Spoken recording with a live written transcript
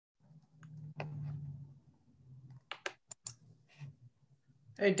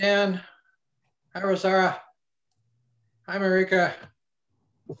Hey, Dan. Hi, Rosara. Hi, Marika.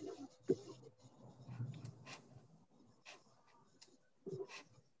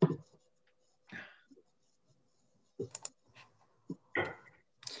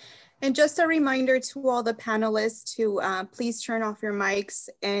 And just a reminder to all the panelists to please turn off your mics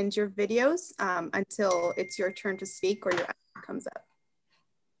and your videos until it's your turn to speak or your item comes up.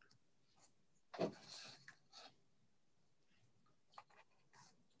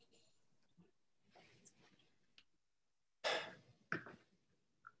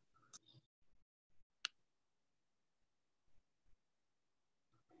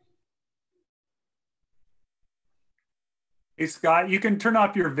 Hey, Scott, you can turn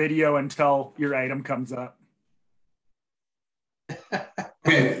off your video until your item comes up.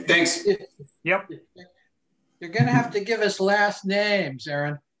 Okay, thanks. Yep. You're going to have to give us last names,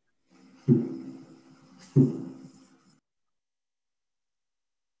 Aaron.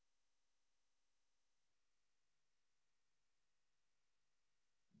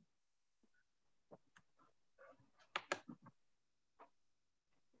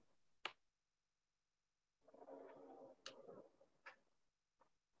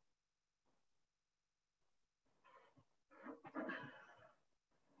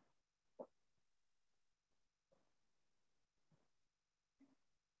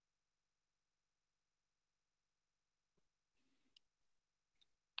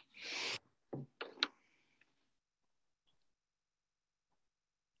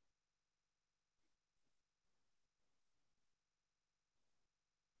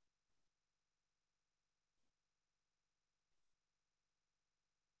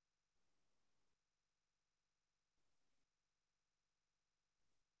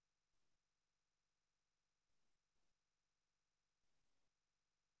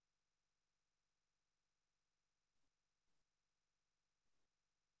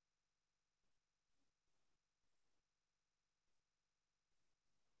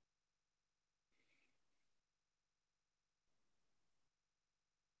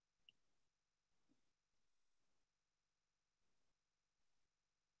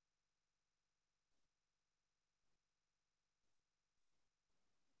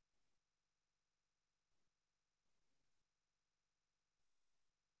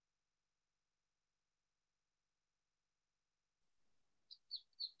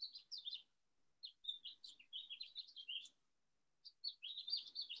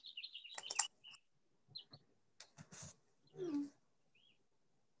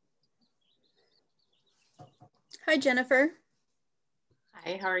 Hi, Jennifer.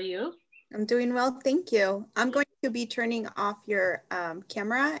 Hi, how are you? I'm doing well, thank you. I'm going to be turning off your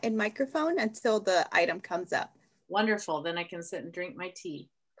camera and microphone until the item comes up. Wonderful, then I can sit and drink my tea.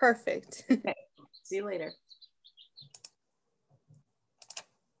 Perfect. Okay, see you later.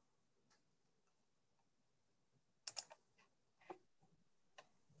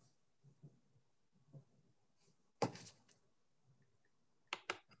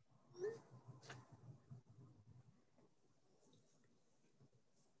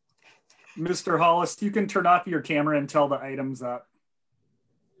 Mr. Hollis, you can turn off your camera until the item's up.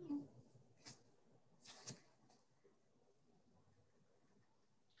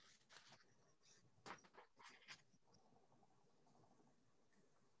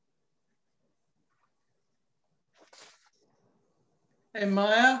 Hey,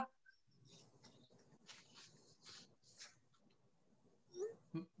 Maya.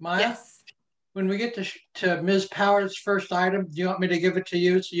 Maya? Yes. When we get to Ms. Power's first item, do you want me to give it to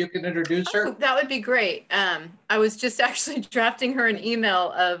you so you can introduce her? Oh, that would be great. I was just actually drafting her an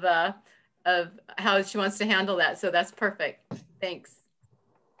email of how she wants to handle that. So that's perfect. Thanks.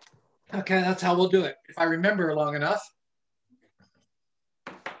 Okay, that's how we'll do it, if I remember long enough.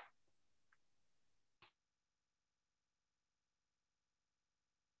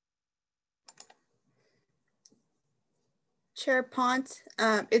 Chair Pont,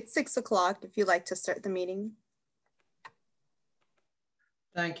 it's 6 o'clock if you'd like to start the meeting.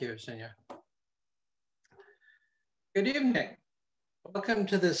 Thank you, Senior. Good evening. Welcome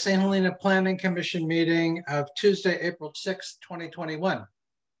to the St. Helena Planning Commission meeting of Tuesday, April 6th, 2021.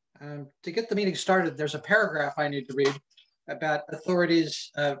 To get the meeting started, there's a paragraph I need to read about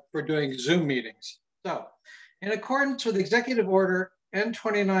authorities for doing Zoom meetings. So, in accordance with Executive Order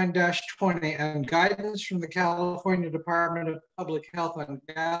N29-20 and guidance from the California Department of Public Health on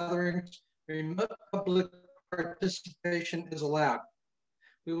gatherings, remote public participation is allowed.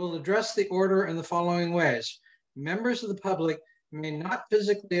 We will address the order in the following ways. Members of the public may not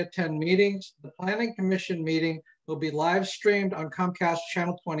physically attend meetings. The Planning Commission meeting will be live streamed on Comcast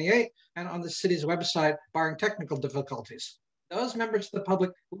Channel 28 and on the city's website, barring technical difficulties. Those members of the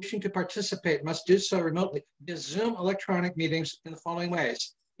public wishing to participate must do so remotely via Zoom electronic meetings in the following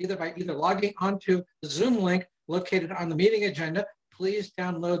ways. Either by logging onto the Zoom link located on the meeting agenda. Please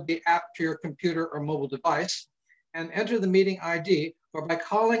download the app to your computer or mobile device and enter the meeting ID, or by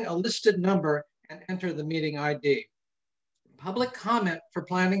calling a listed number and enter the meeting ID. Public comment for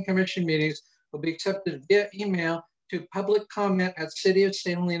Planning Commission meetings will be accepted via email to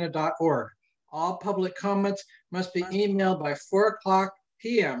publiccomment@cityofsthelina.org. All public comments must be emailed by 4:00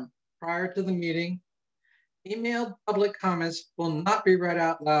 p.m. prior to the meeting. Emailed public comments will not be read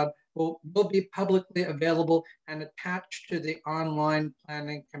out loud, will be publicly available and attached to the online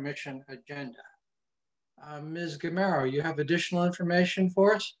Planning Commission agenda. Ms. Gamero, you have additional information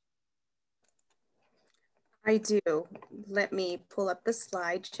for us? I do. Let me pull up the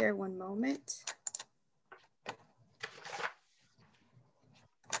slide share one moment.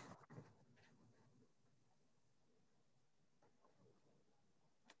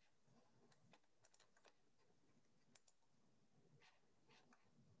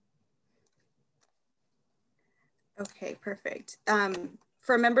 Okay, perfect.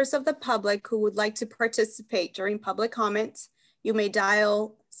 For members of the public who would like to participate during public comments, you may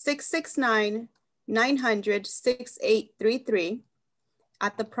dial 669-900-6833.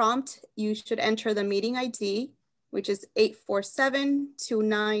 At the prompt, you should enter the meeting ID, which is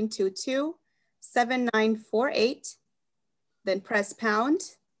 847-2922-7948. Then press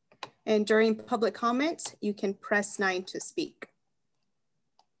pound. And during public comment, you can press 9 to speak.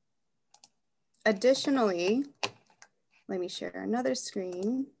 Additionally, let me share another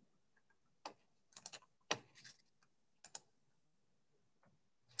screen.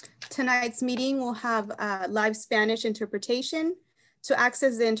 Tonight's meeting will have live Spanish interpretation. To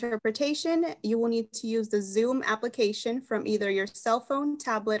access the interpretation, you will need to use the Zoom application from either your cell phone,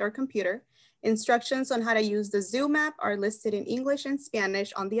 tablet, or computer. Instructions on how to use the Zoom app are listed in English and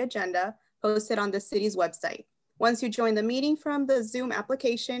Spanish on the agenda posted on the city's website. Once you join the meeting from the Zoom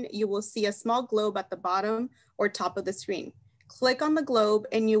application, you will see a small globe at the bottom or top of the screen. Click on the globe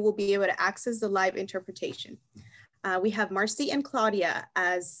and you will be able to access the live interpretation. We have Marcy and Claudia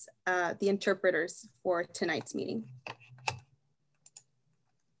as the interpreters for tonight's meeting.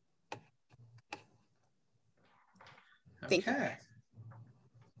 Thank you. Okay.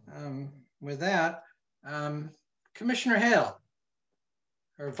 With that, Commissioner Hale,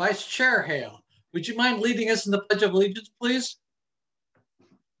 or Vice Chair Hale, would you mind leading us in the Pledge of Allegiance, please?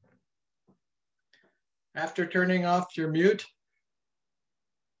 After turning off your mute.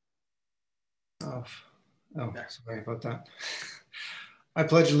 Oh, sorry about that. I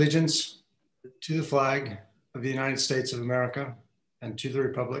pledge allegiance to the flag of the United States of America and to the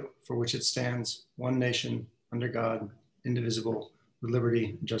republic for which it stands, one nation, under God, indivisible, with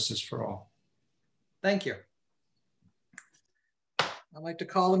liberty and justice for all. Thank you. I'd like to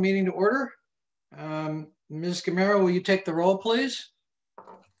call the meeting to order. Ms. Gamero, will you take the roll, please?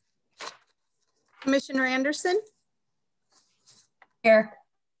 Commissioner Anderson? Here.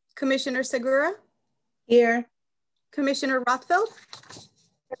 Commissioner Segura? Here. Commissioner Rothfeld?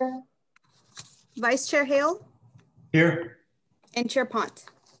 Here. Vice Chair Hale? Here. And Chair Pont?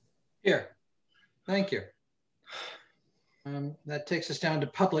 Here. Thank you. That takes us down to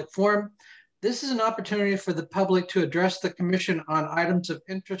public forum. This is an opportunity for the public to address the commission on items of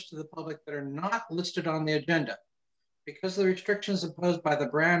interest to the public that are not listed on the agenda. Because of the restrictions imposed by the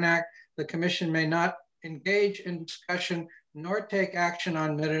Brown Act, the commission may not engage in discussion nor take action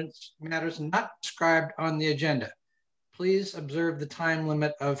on matters not described on the agenda. Please observe the time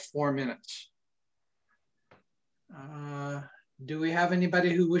limit of 4 minutes. Do we have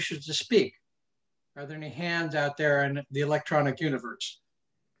anybody who wishes to speak? Are there any hands out there in the electronic universe?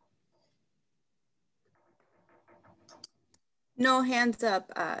 No hands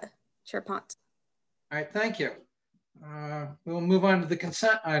up, Chair Pont. All right, thank you. We'll move on to the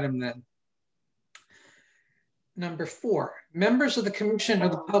consent item then. Number 4, members of the commission or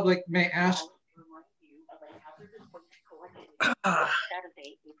the public may ask.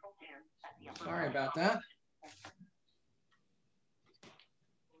 Sorry about that.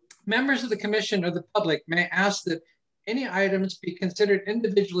 Members of the commission or the public may ask that any items be considered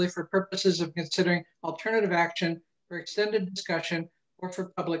individually for purposes of considering alternative action, for extended discussion, or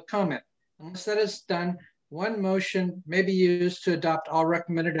for public comment. Unless that is done, one motion may be used to adopt all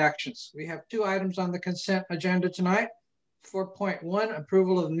recommended actions. We have 2 items on the consent agenda tonight. 4.1,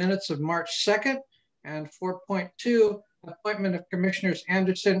 approval of minutes of March 2nd, and 4.2, appointment of Commissioners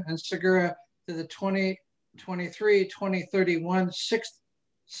Anderson and Segura to the 2023-2031 sixth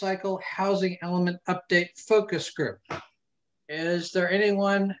cycle housing element update focus group. Is there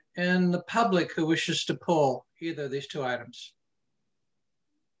anyone in the public who wishes to pull either of these 2 items?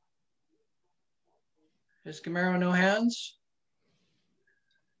 Ms. Gamero, no hands?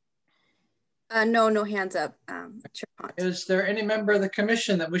 No hands up, Chair Pont. Is there any member of the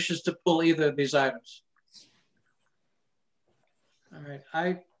commission that wishes to pull either of these items? All right,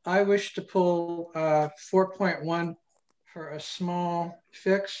 I wish to pull 4.1 for a small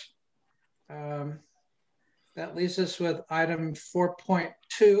fix. That leaves us with item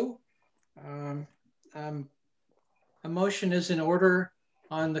 4.2. A motion is in order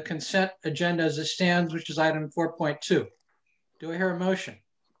on the consent agenda as it stands, which is item 4.2. Do I hear a motion?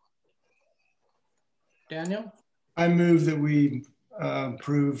 Daniel? I move that we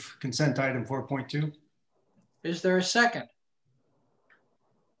approve consent item 4.2. Is there a second?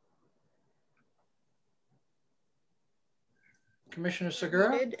 Commissioner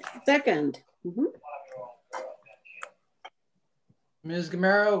Segura? Second. Ms.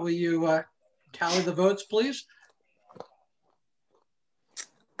 Gamero, will you tally the votes, please?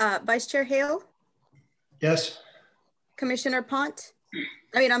 Vice Chair Hale, Yes. Commissioner Pont.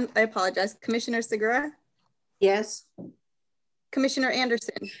 I apologize. Commissioner Segura, Yes. Commissioner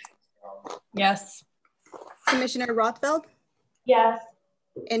Anderson, Yes. Commissioner Rothfeld, Yes.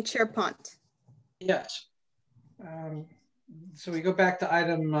 and Chair Pont. Yes. So we go back to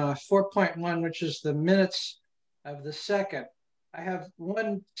item 4.1, which is the minutes of the second. I have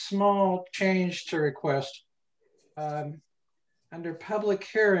one small change to request. Under public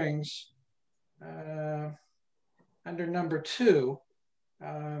hearings, under number 2,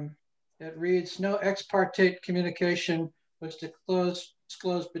 it reads, no ex parte communication was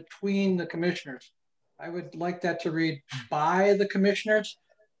disclosed between the commissioners. I would like that to read by the commissioners.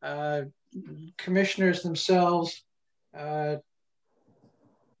 Commissioners themselves don't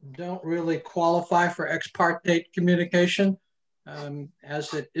really qualify for ex parte communication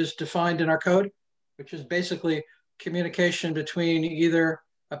as it is defined in our code, which is basically communication between either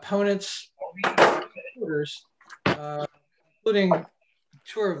opponents or supporters, including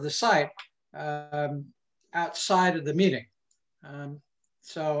tour of the site outside of the meeting.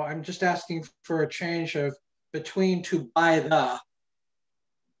 So I'm just asking for a change of between to by the,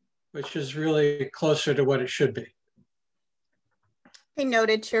 which is really closer to what it should be. Okay,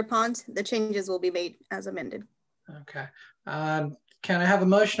 noted, Chair Pont. The changes will be made as amended. Okay. Can I have a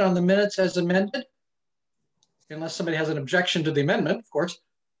motion on the minutes as amended? Unless somebody has an objection to the amendment, of course.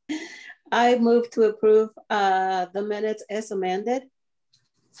 I move to approve the minutes as amended.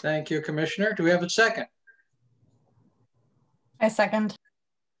 Thank you, Commissioner. Do we have a second? I second.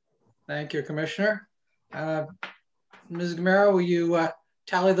 Thank you, Commissioner. Ms. Gamero, will you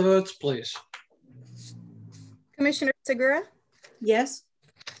tally the votes, please? Commissioner Segura, Yes.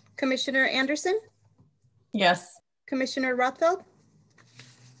 Commissioner Anderson, Yes. Commissioner Rothfeld,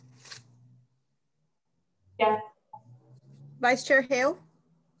 Yes. Vice Chair Hale,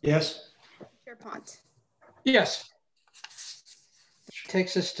 Yes. Chair Pont. Yes.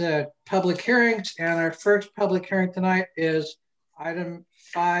 Takes us to public hearings, and our first public hearing tonight is item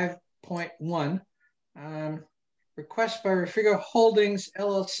 5.1. Request by Rifugio Holdings,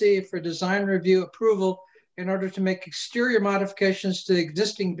 LLC for design review approval in order to make exterior modifications to the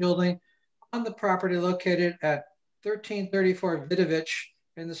existing building on the property located at 1334 Vidovich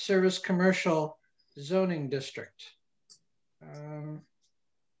in the Service Commercial Zoning District.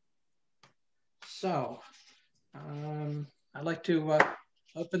 I'd like to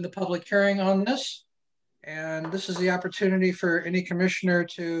open the public hearing on this. And this is the opportunity for any commissioner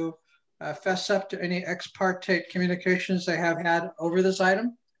to fess up to any ex parte communications they have had over this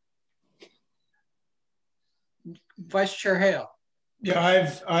item. Vice Chair Hale.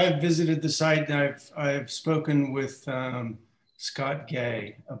 Yeah, I've visited the site and I've spoken with Scott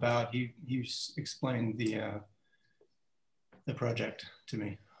Gay about he explained the project to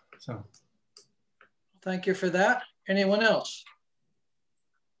me. So Thank you for that. Anyone else?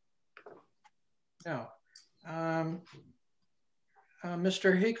 No.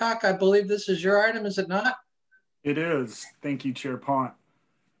 Mr. Heacock, I believe this is your item, is it not? It is. Thank you, Chair Pont.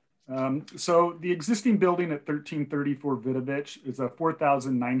 So the existing building at 1334 Vidovich is a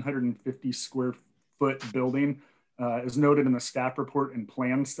 4,950 square foot building, as noted in the staff report and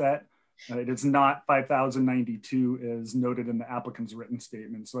plan set. It is not 5,092 as noted in the applicant's written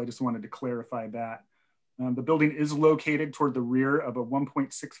statement. So I just wanted to clarify that. The building is located toward the rear of a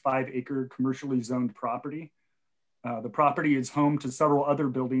 1.65 acre commercially zoned property. The property is home to several other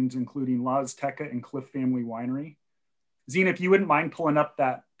buildings, including La Azteca and Cliff Family Winery. Zena, if you wouldn't mind pulling up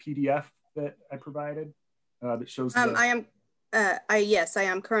that PDF that I provided that shows. Yes, I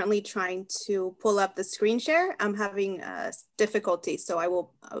am currently trying to pull up the screen share. I'm having difficulty, so I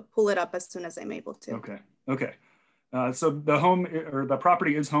will pull it up as soon as I'm able to. Okay. So the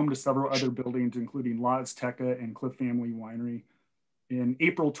property is home to several other buildings, including La Azteca and Cliff Family Winery. In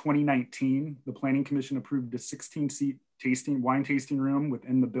April 2019, the Planning Commission approved a 16-seat wine tasting room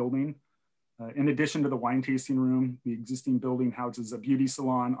within the building. In addition to the wine tasting room, the existing building houses a beauty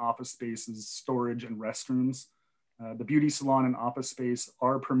salon, office spaces, storage, and restrooms. The beauty salon and office space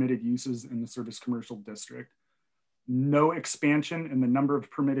are permitted uses in the service commercial district. No expansion in the number of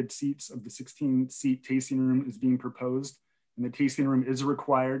permitted seats of the 16-seat tasting room is being proposed, and the tasting room is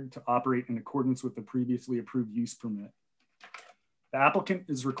required to operate in accordance with the previously approved use permit. The applicant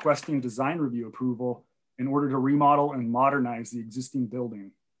is requesting design review approval in order to remodel and modernize the existing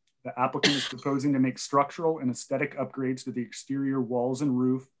building. The applicant is proposing to make structural and aesthetic upgrades to the exterior walls and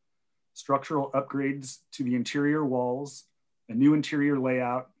roof, structural upgrades to the interior walls, a new interior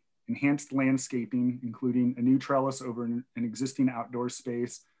layout, enhanced landscaping, including a new trellis over an existing outdoor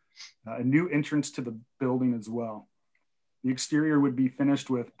space, a new entrance to the building as well. The exterior would be finished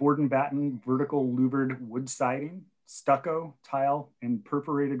with board and batten vertical louvered wood siding, stucco, tile, and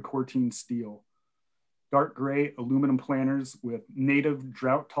perforated cortine steel. Dark gray aluminum planters with native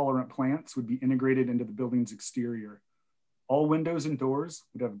drought-tolerant plants would be integrated into the building's exterior. All windows and doors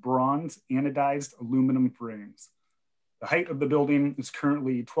would have bronze anodized aluminum frames. The height of the building is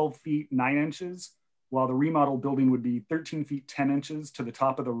currently 12 feet 9 inches, while the remodeled building would be 13 feet 10 inches to the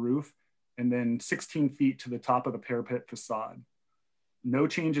top of the roof and then 16 feet to the top of the parapet facade. No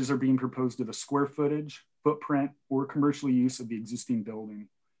changes are being proposed to the square footage, footprint, or commercial use of the existing building.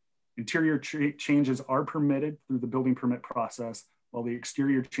 Interior changes are permitted through the building permit process, while the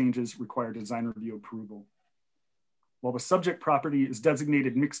exterior changes require design review approval. While the subject property is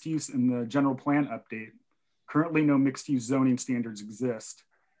designated mixed use in the general plan update, currently no mixed use zoning standards exist.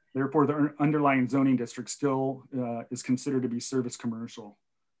 Therefore, the underlying zoning district still is considered to be service commercial.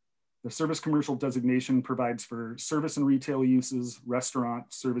 The service commercial designation provides for service and retail uses,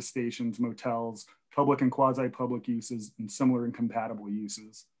 restaurants, service stations, motels, public and quasi-public uses, and similar and compatible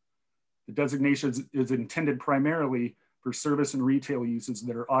uses. The designation is intended primarily for service and retail uses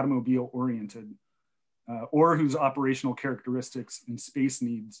that are automobile oriented or whose operational characteristics and space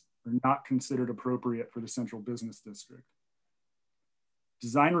needs are not considered appropriate for the central business district.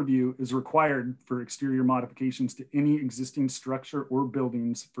 Design review is required for exterior modifications to any existing structure or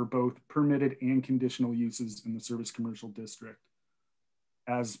buildings for both permitted and conditional uses in the service commercial district.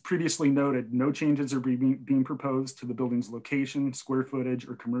 As previously noted, no changes are being proposed to the building's location, square footage,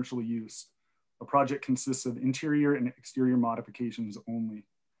 or commercial use. A project consists of interior and exterior modifications only.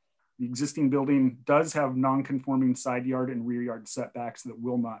 The existing building does have non-conforming side yard and rear yard setbacks that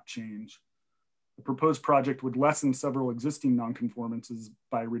will not change. The proposed project would lessen several existing non-conformances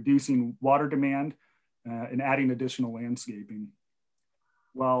by reducing water demand and adding additional landscaping.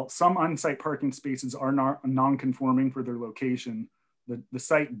 While some on-site parking spaces are non-conforming for their location, the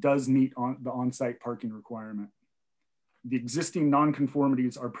site does meet the on-site parking requirement. The existing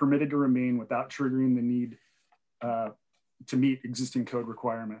non-conformities are permitted to remain without triggering the need to meet existing code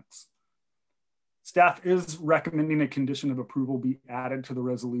requirements. Staff is recommending a condition of approval be added to the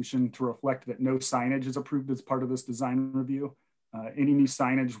resolution to reflect that no signage is approved as part of this design review. Any new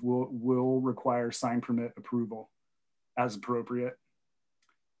signage will require sign permit approval as appropriate.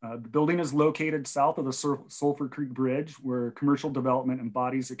 The building is located south of the Sulphur Creek Bridge, where commercial development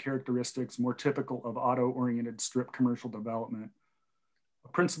embodies the characteristics more typical of auto-oriented strip commercial development. A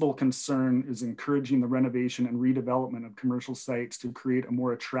principal concern is encouraging the renovation and redevelopment of commercial sites to create a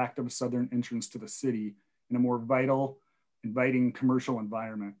more attractive southern entrance to the city in a more vital, inviting commercial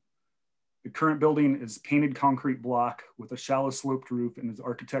environment. The current building is painted concrete block with a shallow sloped roof and is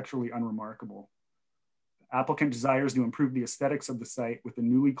architecturally unremarkable. The applicant desires to improve the aesthetics of the site with a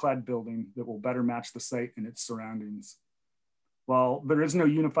newly clad building that will better match the site and its surroundings. While there is no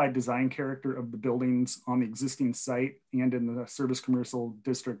unified design character of the buildings on the existing site and in the service commercial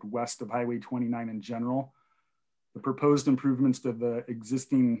district west of Highway 29 in general, the proposed improvements to the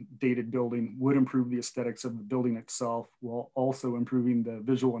existing dated building would improve the aesthetics of the building itself while also improving the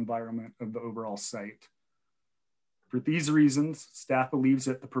visual environment of the overall site. For these reasons, staff believes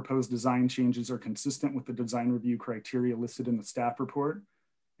that the proposed design changes are consistent with the design review criteria listed in the staff report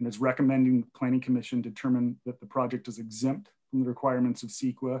and is recommending the Planning Commission determine that the project is exempt from the requirements of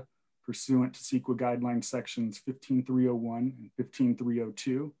CEQA pursuant to CEQA guidelines sections 15301 and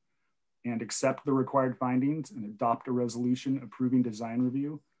 15302 and accept the required findings and adopt a resolution approving design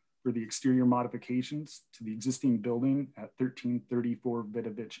review for the exterior modifications to the existing building at 1334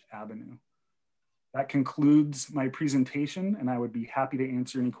 Vidovich Avenue. That concludes my presentation, and I would be happy to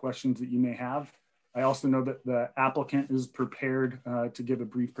answer any questions that you may have. I also know that the applicant is prepared to give a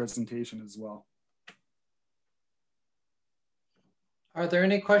brief presentation as well. Are there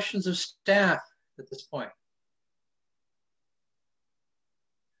any questions of staff at this point?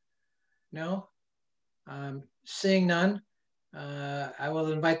 No? Seeing none, I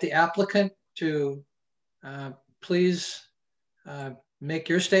will invite the applicant to please make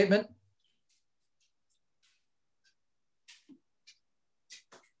your statement.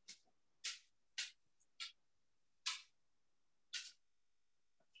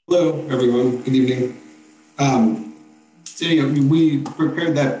 Hello, everyone. Good evening. So, we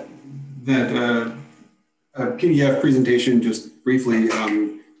prepared that PDF presentation just briefly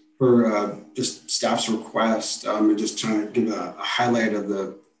for just staff's request, and just trying to give a highlight of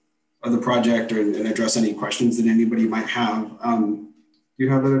the project and address any questions that anybody might have. Do you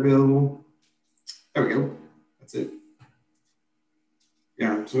have that available? There we go. That's it.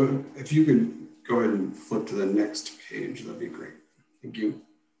 Yeah. So if you could go ahead and flip to the next page, that'd be great. Thank you.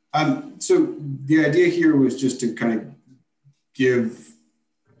 So the idea here was just to kind of give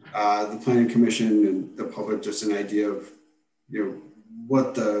the Planning Commission and the public just an idea of,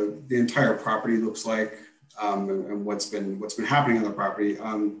 what the entire property looks like, and what's been happening on the property.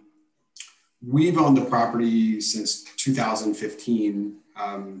 We've owned the property since 2015.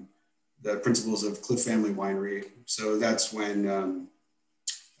 The principals of Cliff Family Winery. So that's when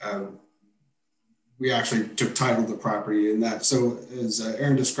we actually took title of the property, and that, so as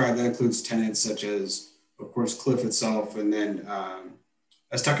Aaron described, that includes tenants such as, of course, Cliff itself, and then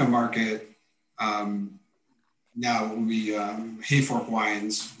Azteca Market. Now we Hayfork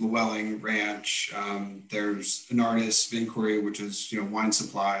Wines, Llewellyn Ranch. There's an artist, Vinquery, which is wine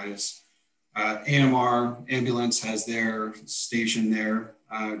supplies. AMR Ambulance has their station there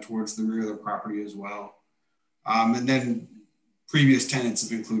towards the rear of the property as well. And then previous tenants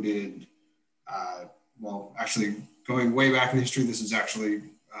have included. Well, actually, going way back in history, this is actually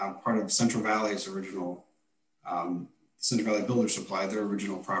part of Central Valley's original, Central Valley Builder Supply, their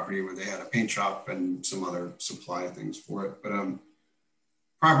original property where they had a paint shop and some other supply things for it. But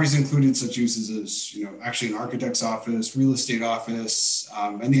properties included such uses as, actually an architect's office, real estate office,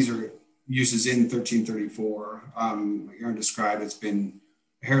 and these are uses in 1334. Like Aaron described, it's been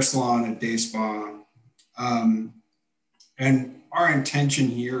a hair salon, a day spa. And our intention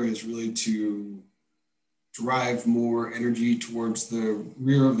here is really to drive more energy towards the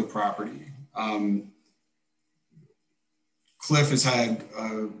rear of the property. Cliff has had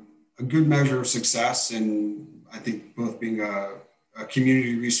a good measure of success, and I think both being a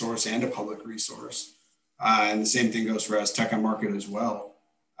community resource and a public resource. And the same thing goes for Azteca Market as well.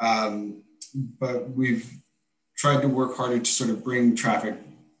 But we've tried to work harder to sort of bring traffic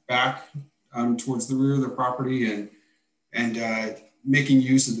back towards the rear of the property and making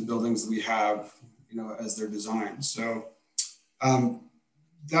use of the buildings that we have, as they're designed. So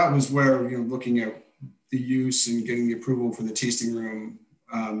that was where, looking at the use and getting the approval for the tasting room,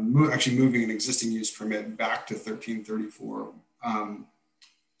 actually moving an existing use permit back to 1334,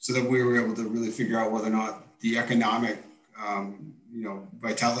 so that we were able to really figure out whether or not the economic,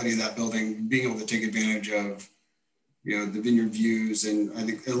 vitality of that building, being able to take advantage of, the vineyard views, and I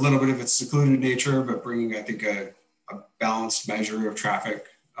think a little bit of its secluded nature, but bringing, I think, a balanced measure of traffic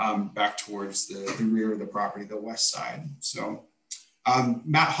back towards the rear of the property, the west side. So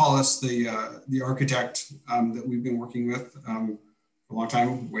Matt Hollis, the architect that we've been working with for a long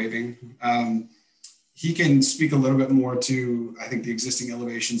time, waving, he can speak a little bit more to, I think, the existing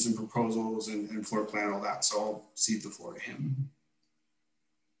elevations and proposals and floor plan and all that. So I'll cede the floor to him.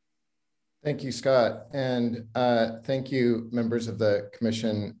 Thank you, Scott. And thank you, members of the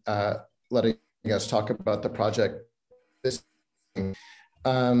commission, letting us talk about the project. This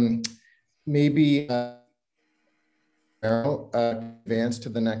maybe advance to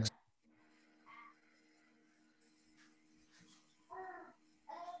the next.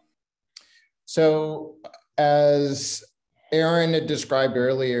 So as Aaron had described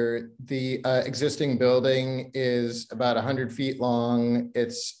earlier, the existing building is about 100 feet long.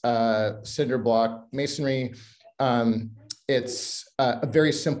 It's cinder block masonry. It's a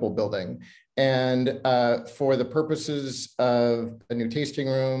very simple building. And for the purposes of a new tasting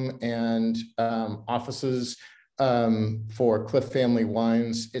room and offices for Cliff Family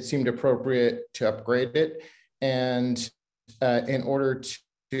Wines, it seemed appropriate to upgrade it. And in order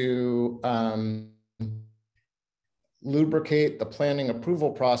to lubricate the planning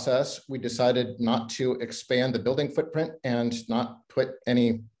approval process, we decided not to expand the building footprint and not put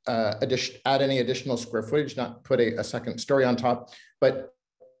any add any additional square footage, not put a second story on top, but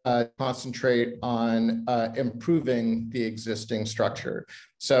concentrate on improving the existing structure.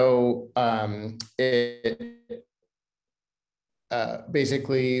 So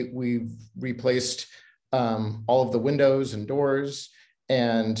basically we've replaced all of the windows and doors,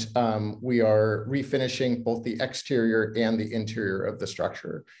 and we are refinishing both the exterior and the interior of the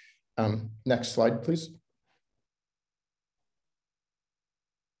structure. Next slide, please.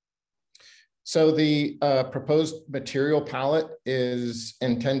 So the proposed material palette is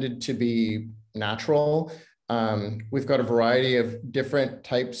intended to be natural. We've got a variety of different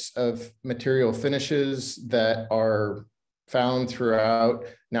types of material finishes that are found throughout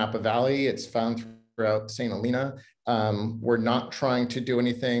Napa Valley. It's found throughout St. Helena. We're not trying to do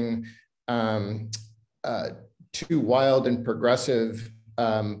anything too wild and progressive,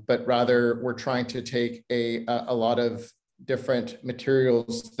 but rather we're trying to take a lot of different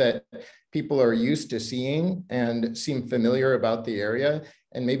materials that people are used to seeing and seem familiar about the area,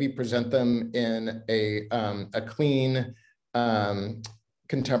 and maybe present them in a clean,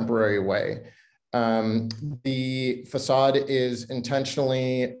 contemporary way. The facade is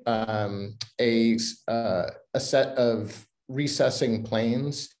intentionally a set of recessing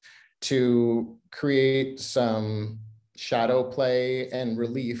planes to create some shadow play and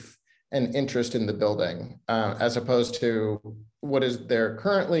relief and interest in the building, as opposed to what is there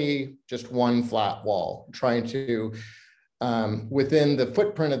currently, just one flat wall, trying to, within the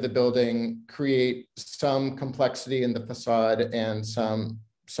footprint of the building, create some complexity in the facade and some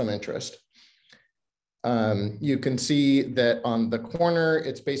interest. You can see that on the corner,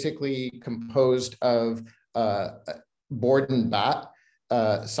 it's basically composed of board and bat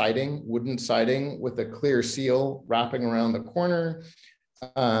siding, wooden siding with a clear seal wrapping around the corner.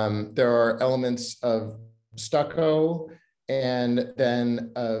 There are elements of stucco and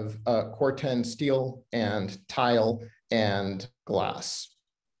then of Corten steel and tile and glass.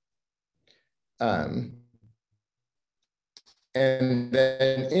 And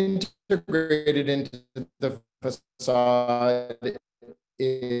then integrated into the facade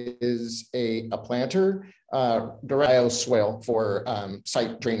is a planter, bioswale for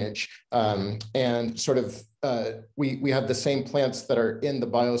site drainage, and sort of we have the same plants that are in the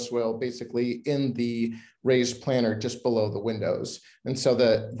bioswale basically in the raised planter just below the windows, and so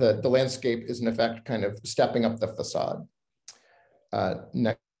the landscape is in effect kind of stepping up the facade.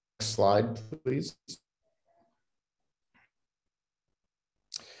 Next slide, please.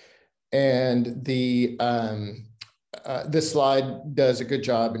 And the this slide does a good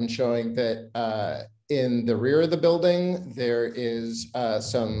job in showing that in the rear of the building, there is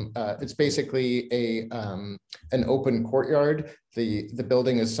it's basically an open courtyard. The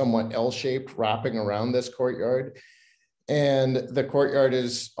building is somewhat L-shaped, wrapping around this courtyard. And the courtyard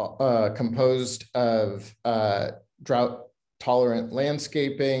is composed of drought-tolerant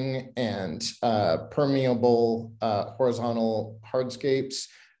landscaping and permeable horizontal hardscapes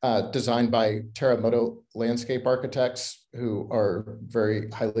designed by Terramoto landscape architects who are very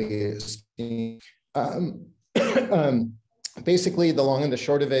highly esteemed. Basically, the long and the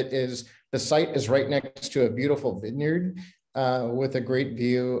short of it is the site is right next to a beautiful vineyard with a great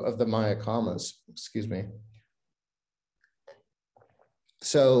view of the Mayacamas, excuse me.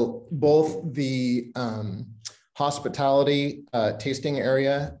 So both the hospitality tasting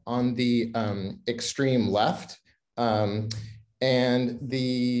area on the extreme left and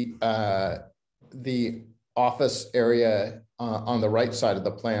the office area on the right side of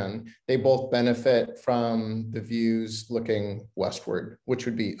the plan, they both benefit from the views looking westward, which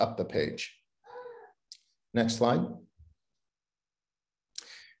would be up the page. Next slide.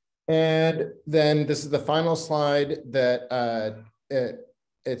 And then this is the final slide that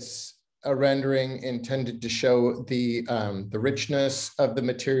it's a rendering intended to show the richness of the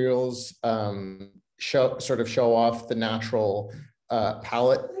materials, sort of show off the natural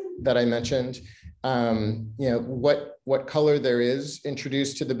palette that I mentioned. You know, what color there is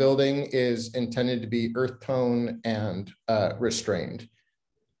introduced to the building is intended to be earth tone and restrained.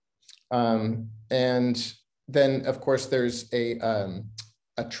 And then, of course, there's a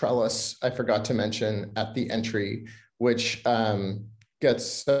trellis I forgot to mention at the entry, which gets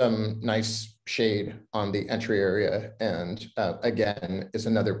some nice shade on the entry area, and again is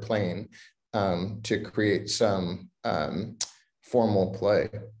another plane to create some formal play.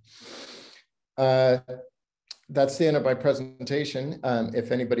 That's the end of my presentation.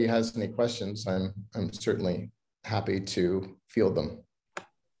 If anybody has any questions, I'm certainly happy to field them.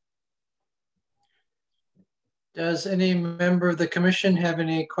 Does any member of the commission have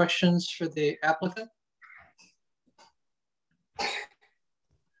any questions for the applicant?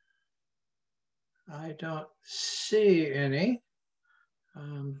 I don't see any.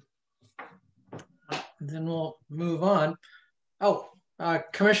 Then we'll move on. Oh,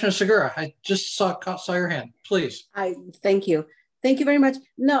 Commissioner Segura, I just saw your hand, please. Thank you. Thank you very much.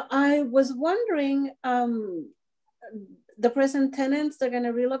 No, I was wondering, the present tenants, they're going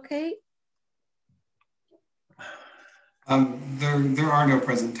to relocate? There are no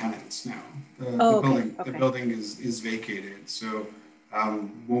present tenants now. The building is vacated. So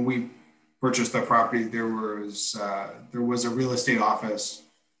when we purchased the property, there was a real estate office,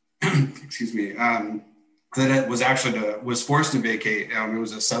 excuse me, that was forced to vacate. It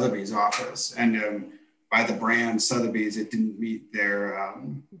was a Sotheby's office, and by the brand Sotheby's, it didn't meet their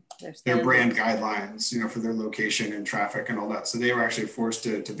brand guidelines, for their location and traffic and all that. So they were actually forced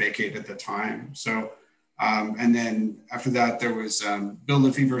to vacate at the time. So, and then after that, there was Bill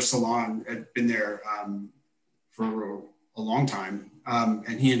Lefevre Salon had been there for a long time,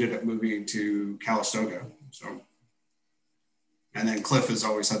 and he ended up moving to Calistoga. So, and then Cliff has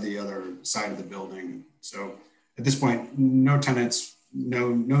always had the other side of the building. So at this point, no tenants, no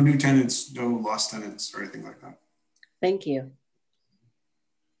new tenants, no lost tenants or anything like that. Thank you.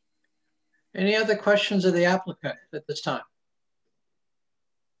 Any other questions of the applicant at this time?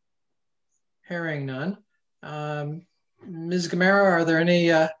 Hearing none. Ms. Gamera, are there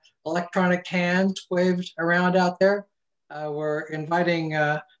any electronic hands waved around out there? We're inviting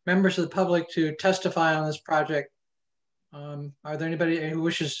members of the public to testify on this project. Are there anybody who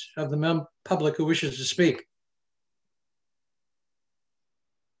wishes, of the public, who wishes to speak?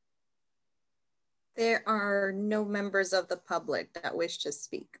 There are no members of the public that wish to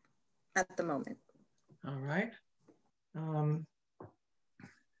speak at the moment. All right.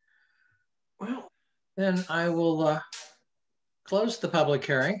 Well, then I will close the public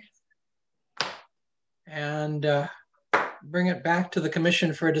hearing and bring it back to the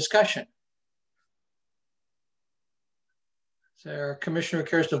commission for a discussion. Is there a commissioner who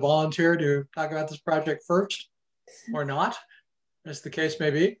cares to volunteer to talk about this project first or not, as the case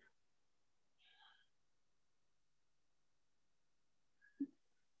may be?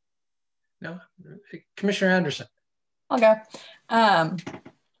 No? Commissioner Anderson. I'll go.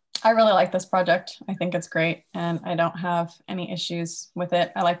 I really like this project. I think it's great, and I don't have any issues with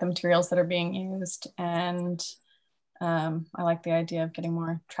it. I like the materials that are being used, and I like the idea of getting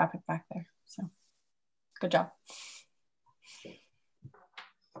more traffic back there. So good job.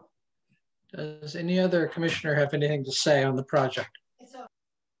 Does any other commissioner have anything to say on the project?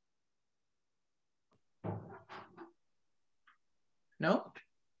 No?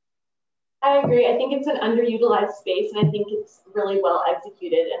 I agree. I think it's an underutilized space, and I think it's really well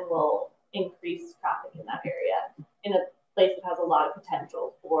executed and will increase traffic in that area in a place that has a lot of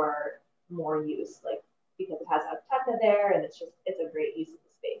potential for more use, like because it has Azteca there, and it's a great use of the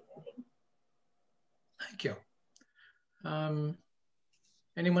space, I think. Thank you.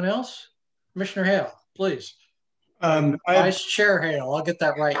 Anyone else? Commissioner Hale, please. Vice Chair Hale, I'll get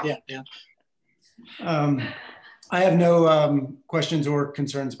that right. Yeah. I have no questions or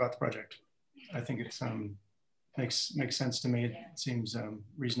concerns about the project. I think it makes sense to me. It seems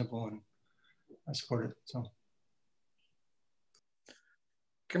reasonable, and I support it. So,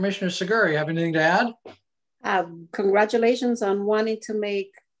 Commissioner Segura, you have anything to add? Congratulations on wanting to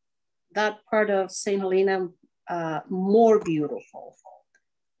make that part of St. Helena more beautiful.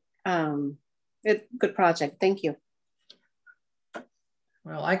 Good project. Thank you.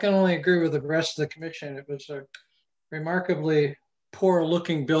 Well, I can only agree with the rest of the commission. It was a remarkably poor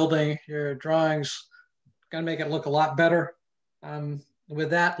looking building. Your drawings going to make it look a lot better. With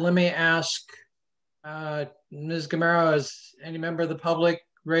that, let me ask Ms. Gamera, has any member of the public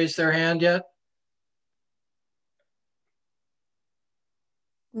raised their hand yet?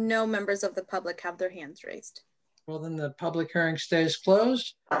 No members of the public have their hands raised. Well, then the public hearing stays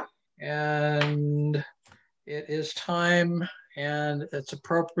closed, and it is time and it's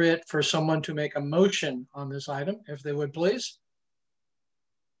appropriate for someone to make a motion on this item, if they would please.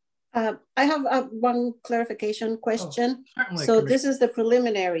 I have one clarification question. So this is the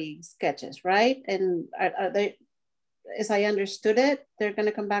preliminary sketches, right? And are they, as I understood it, they're going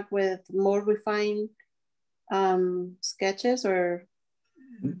to come back with more refined sketches, or?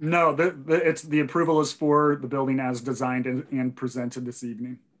 No, the approval is for the building as designed and presented this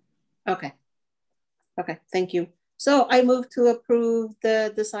evening. Okay. Okay, thank you. So I move to approve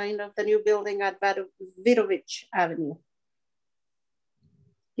the design of the new building at Vidovich Avenue.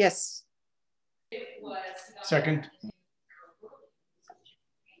 Yes. Second.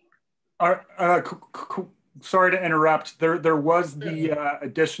 Sorry to interrupt. There was the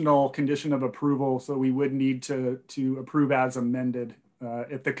additional condition of approval, so we would need to approve as amended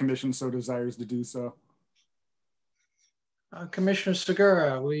if the commission so desires to do so. Commissioner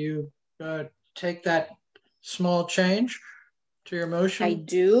Segura, will you take that small change to your motion? I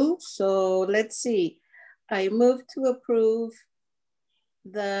do. So let's see. I move to approve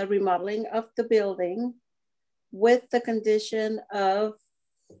the remodeling of the building with the condition of?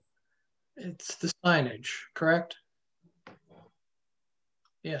 It's the signage, correct?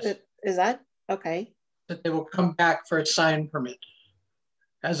 Yes. Is that okay? That they will come back for a sign permit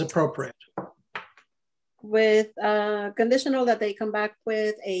as appropriate. With conditional that they come back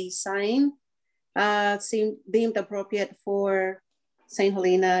with a sign deemed appropriate for St.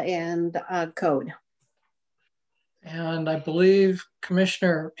 Helena and code. And I believe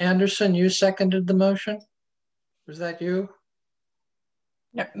Commissioner Anderson, you seconded the motion? Was that you?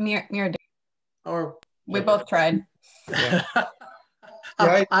 No, Mira did. Or we both tried. Yeah.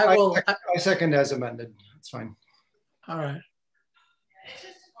 I second as amended. That's fine. All right.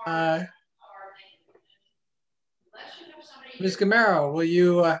 Ms. Gamero, will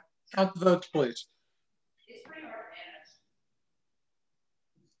you count the votes, please?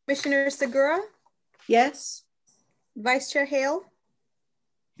 Commissioner Segura? Yes. Vice Chair Hale?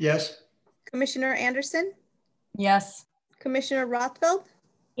 Yes. Commissioner Anderson? Yes. Commissioner Rothfeld?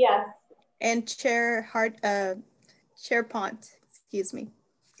 Yes. And Chair Chair Pont, excuse me.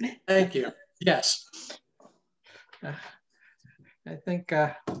 Thank you. Yes. I think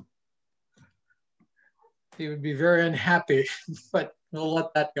he would be very unhappy, but we'll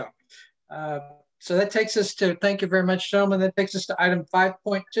let that go. So that takes us to, thank you very much, gentlemen. That takes us to item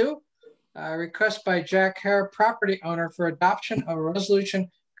 5.2, request by Jack Herr, property owner, for adoption of a resolution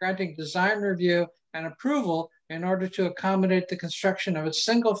granting design review and approval in order to accommodate the construction of a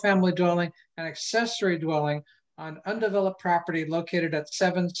single-family dwelling and accessory dwelling on undeveloped property located at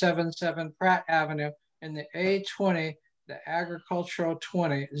 777 Pratt Avenue in the A20, the Agricultural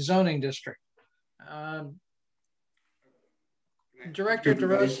 20 zoning district. Director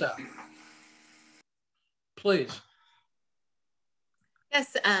DeRosa, please.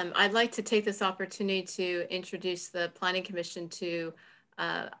 Yes, I'd like to take this opportunity to introduce the Planning Commission to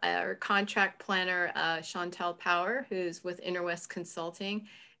our contract planner, Chantel Power, who's with Interwest Consulting.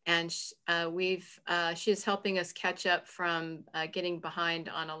 And she is helping us catch up from getting behind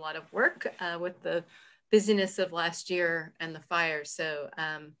on a lot of work with the busyness of last year and the fire. So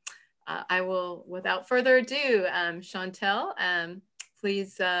I will, without further ado, Chantel,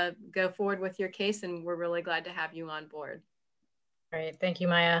 please go forward with your case, and we're really glad to have you on board. Great, thank you,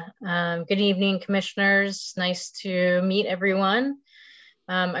 Maya. Good evening, commissioners. Nice to meet everyone.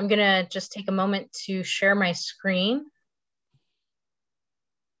 I'm gonna just take a moment to share my screen.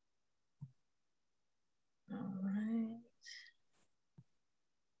 All right.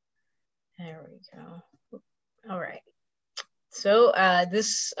 There we go. All right. So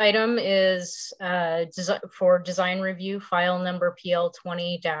this item is for design review, file number PL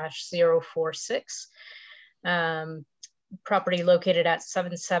 20-046. Property located at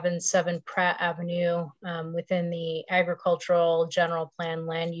 777 Pratt Avenue within the agricultural general plan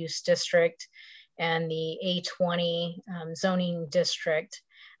land use district and the A20 zoning district.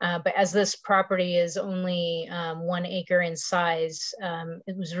 But as this property is only 1 acre in size,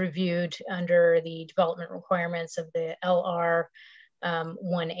 it was reviewed under the development requirements of the LR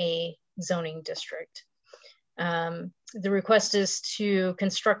 1A zoning district. The request is to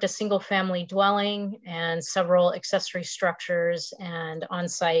construct a single family dwelling and several accessory structures and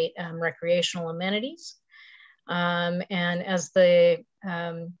on-site recreational amenities. And as the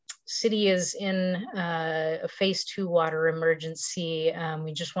city is in a phase 2 water emergency,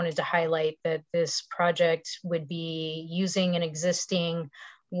 we just wanted to highlight that this project would be using an existing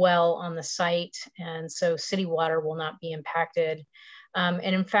well on the site, and so city water will not be impacted. And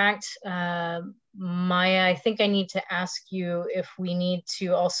in fact, Maya, I think I need to ask you if we need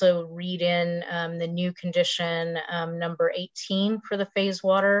to also read in the new condition number 18 for the phase 2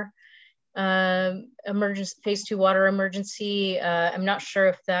 water emergency. I'm not sure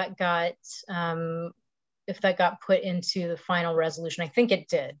if that got put into the final resolution. I think it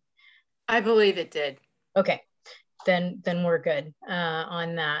did. I believe it did. Okay, then we're good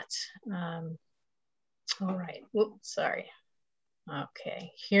on that. All right. Whoops, sorry.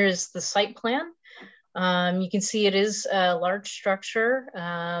 Okay, here's the site plan. You can see it is a large structure,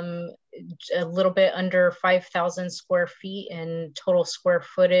 a little bit under 5,000 square feet in total square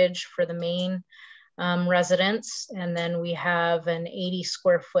footage for the main residence. And then we have an 80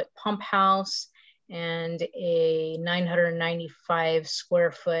 square foot pump house and a 995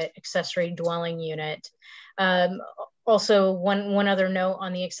 square foot accessory dwelling unit. Also, one other note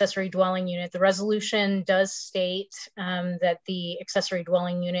on the accessory dwelling unit, the resolution does state that the accessory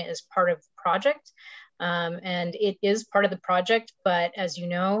dwelling unit is part of the project. And it is part of the project, but as you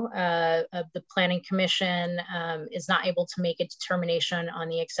know, the Planning Commission is not able to make a determination on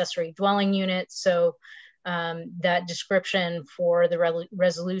the accessory dwelling unit. So that description for the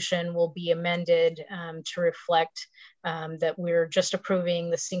resolution will be amended to reflect that we're just approving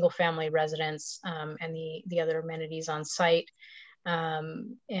the single family residence and the other amenities on site.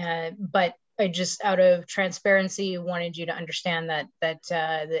 But I just, out of transparency, wanted you to understand that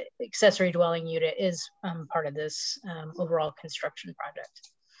the accessory dwelling unit is part of this overall construction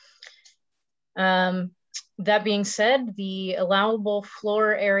project. That being said, the allowable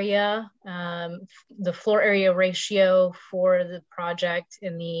floor area, the floor area ratio for the project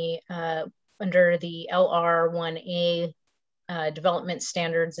in the under the LR1A development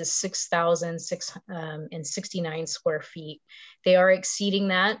standards is 6,669 square feet. They are exceeding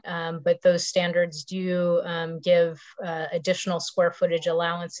that, but those standards do give additional square footage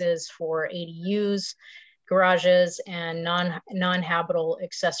allowances for ADUs, garages, and non-habitable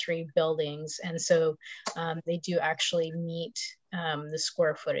accessory buildings. And so they do actually meet the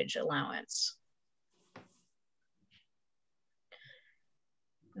square footage allowance.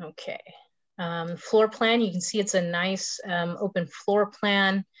 Okay. Floor plan, you can see it's a nice open floor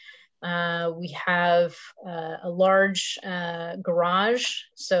plan. We have a large garage,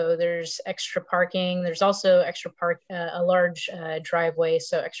 so there's extra parking. There's also extra a large driveway,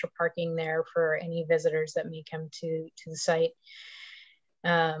 so extra parking there for any visitors that may come to the site.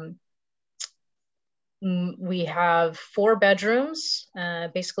 We have 4 bedrooms,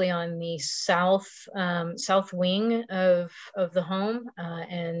 basically on the south wing of the home,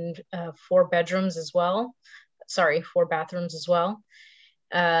 and 4 bedrooms as well. Sorry, 4 bathrooms as well.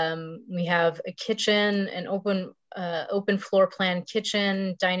 We have a kitchen, an open floor plan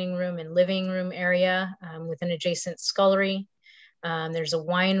kitchen, dining room, and living room area with an adjacent scullery. There's a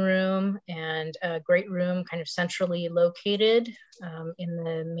wine room and a great room kind of centrally located in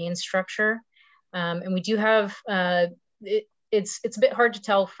the main structure. And we do have, it's a bit hard to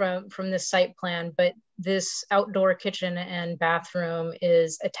tell from this site plan, but this outdoor kitchen and bathroom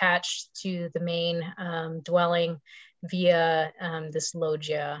is attached to the main dwelling via this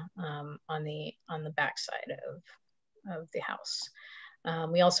loggia on the backside of the house.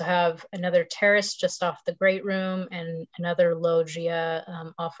 We also have another terrace just off the great room and another loggia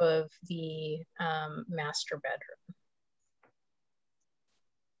off of the master bedroom.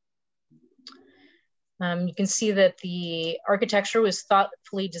 You can see that the architecture was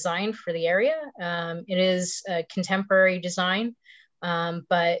thoughtfully designed for the area. It is a contemporary design,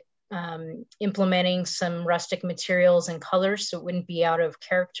 but implementing some rustic materials and colors so it wouldn't be out of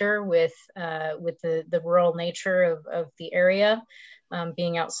character with the rural nature of the area,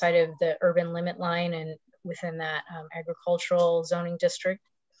 being outside of the urban limit line and within that agricultural zoning district.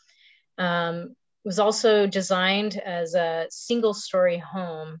 It was also designed as a single-story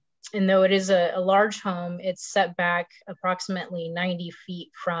home. And though it is a large home, it's set back approximately 90 feet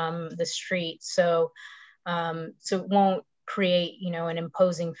from the street. So, so it won't create, you know, an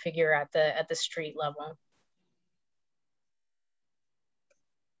imposing figure at the street level.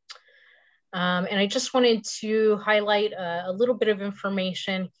 And I just wanted to highlight a little bit of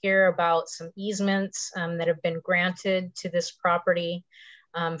information here about some easements that have been granted to this property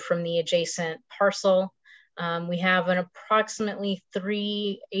from the adjacent parcel. We have an approximately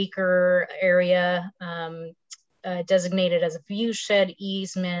 3-acre area designated as a view shed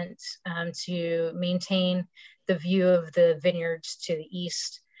easement to maintain the view of the vineyards to the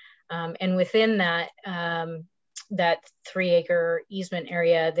east. And within that, that 3-acre easement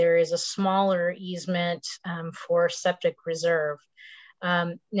area, there is a smaller easement for septic reserve.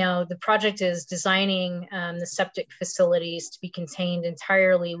 Now, the project is designing the septic facilities to be contained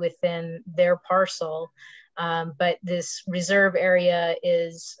entirely within their parcel. But this reserve area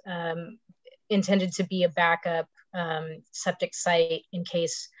is intended to be a backup septic site in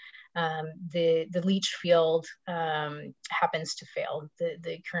case the leach field happens to fail.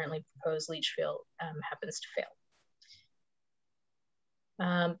 The currently proposed leach field happens to fail.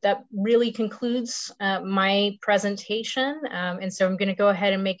 That really concludes my presentation. And so I'm going to go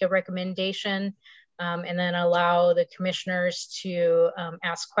ahead and make a recommendation and then allow the commissioners to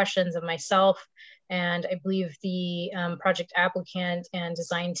ask questions of myself. And I believe the project applicant and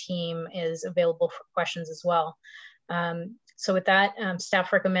design team is available for questions as well. So with that,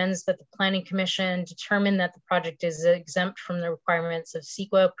 staff recommends that the Planning Commission determine that the project is exempt from the requirements of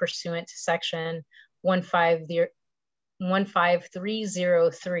CEQA pursuant to section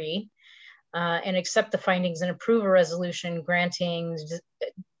 15303 and accept the findings and approve a resolution granting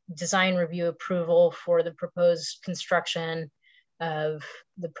design review approval for the proposed construction of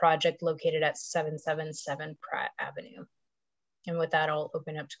the project located at 777 Pratt Avenue. And with that, I'll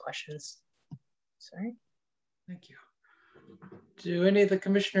open up to questions. Sorry. Thank you. Do any of the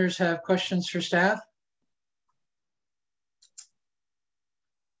commissioners have questions for staff?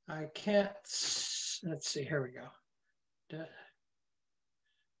 I can't, let's see, here we go.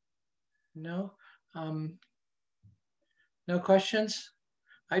 No, no questions?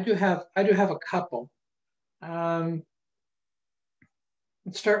 I do have a couple. Let's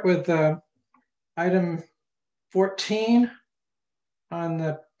start with item 14 on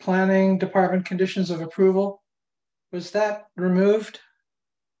the planning department conditions of approval. Was that removed?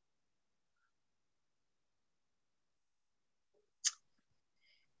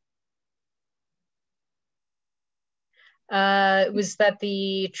 Was that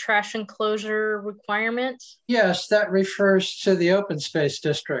the trash enclosure requirement? Yes, that refers to the open space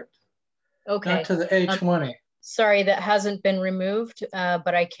district. Okay. Not to the A20. Sorry, that hasn't been removed,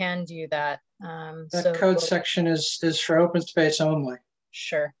 but I can do that. That so code section is for open space only.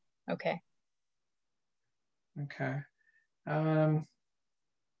 Sure. Okay. Okay. I'll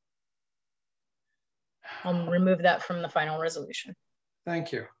remove that from the final resolution.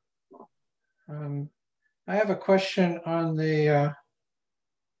 Thank you. I have a question on the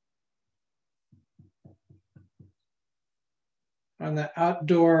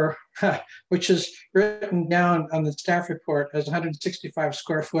outdoor, which is written down on the staff report as 165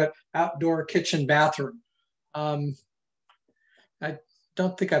 square foot outdoor kitchen bathroom. I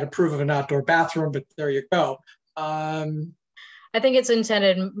don't think I'd approve of an outdoor bathroom, but there you go. I think it's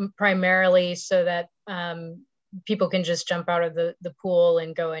intended primarily so that people can just jump out of the pool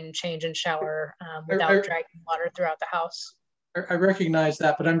and go and change and shower without dragging water throughout the house. I recognize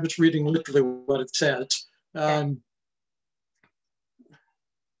that, but I'm just reading literally what it says. Okay.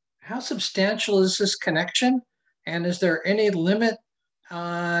 How substantial is this connection? And is there any limit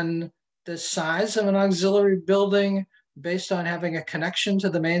on the size of an auxiliary building based on having a connection to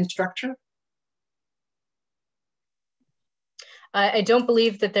the main structure? I don't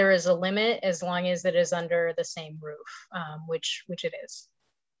believe that there is a limit as long as it is under the same roof, which it is.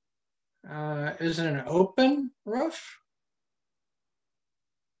 Is it an open roof?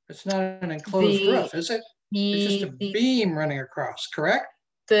 It's not an enclosed roof, is it? It's just a beam running across, correct?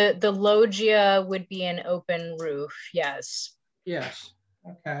 The loggia would be an open roof, yes. Yes,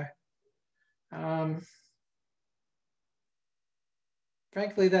 okay.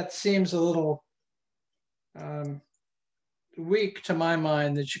 Frankly, that seems a little weak to my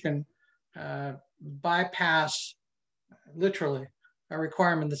mind, that you can bypass literally a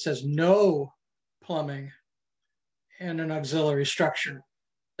requirement that says no plumbing in an auxiliary structure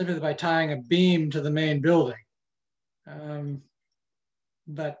simply by tying a beam to the main building.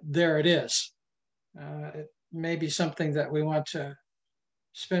 But there it is. It may be something that we want to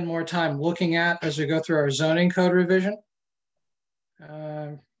spend more time looking at as we go through our zoning code revision.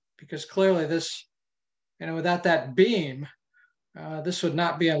 Because clearly this, without that beam, this would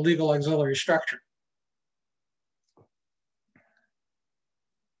not be a legal auxiliary structure.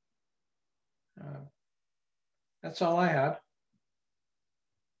 That's all I had.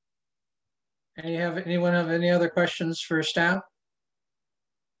 Anyone have any other questions for staff?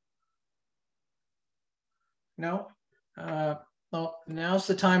 No? Well, now's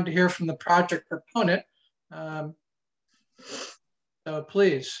the time to hear from the project proponent. So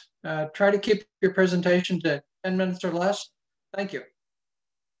please try to keep your presentation to 10 minutes or less. Thank you.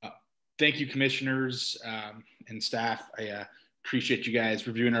 Thank you, commissioners and staff. I appreciate you guys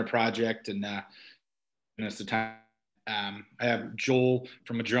reviewing our project and giving us the time. I have Joel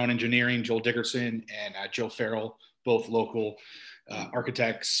from Madrone Engineering, Joel Dickerson, and Joe Farrell, both local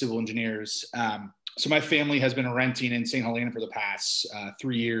architects, civil engineers. So my family has been renting in St. Helena for the past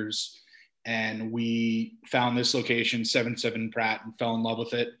 3 years, and we found this location, 77 Pratt, and fell in love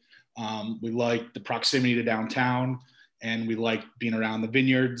with it. We liked the proximity to downtown, and we liked being around the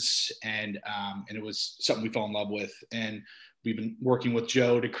vineyards, and it was something we fell in love with. And we've been working with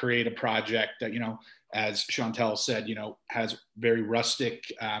Joe to create a project that, as Chantel said, has very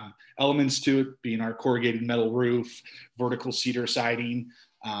rustic elements to it, being our corrugated metal roof, vertical cedar siding.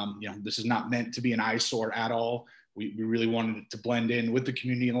 This is not meant to be an eyesore at all. We really wanted it to blend in with the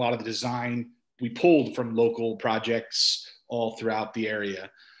community, and a lot of the design we pulled from local projects all throughout the area.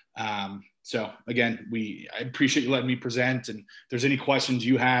 So again, I appreciate you letting me present, and if there's any questions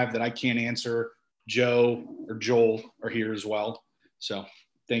you have that I can't answer, Joe or Joel are here as well. So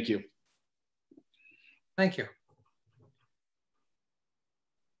thank you. Thank you.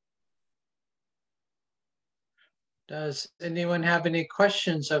 Does anyone have any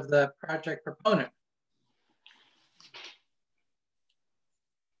questions of the project proponent?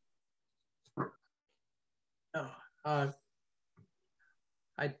 No, I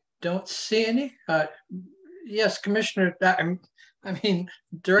don't see any. Yes, Commissioner,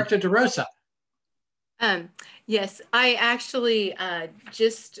 Director DeRosa. Yes, I actually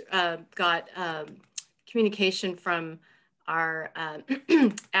just got communication from our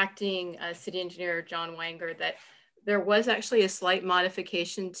acting city engineer, John Wanger, that there was actually a slight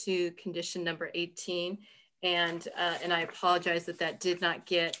modification to condition number 18. And I apologize that that did not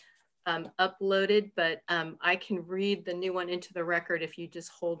get uploaded, but I can read the new one into the record if you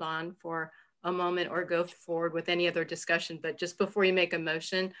just hold on for a moment or go forward with any other discussion. But just before you make a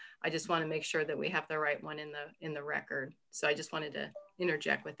motion, I just want to make sure that we have the right one in the record. So I just wanted to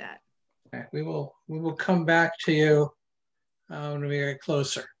interject with that. Okay, we will come back to you when we get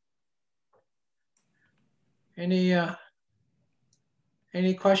closer. Any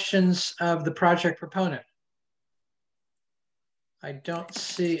questions of the project proponent? I don't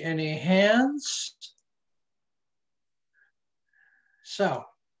see any hands. So,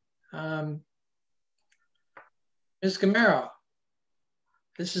 Ms. Gamero,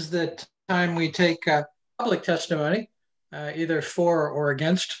 this is the time we take public testimony, either for or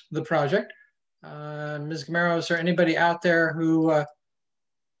against the project. Ms. Gamero, is there anybody out there who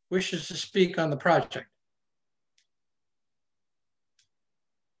wishes to speak on the project?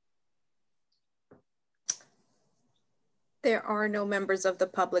 There are no members of the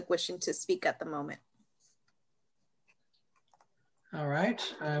public wishing to speak at the moment. All right,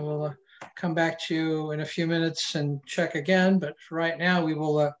 I will come back to you in a few minutes and check again, but for right now we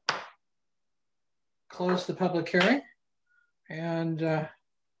will close the public hearing and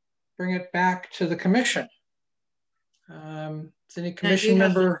bring it back to the commission. Does any commission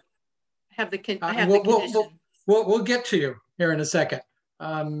member have the condition? We'll get to you here in a second.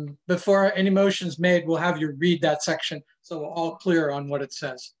 Before any motions made, we'll have you read that section so we're all clear on what it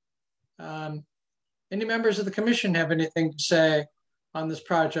says. Any members of the commission have anything to say on this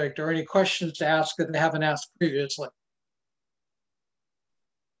project or any questions to ask that they haven't asked previously?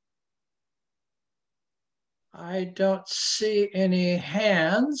 I don't see any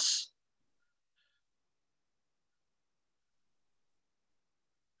hands.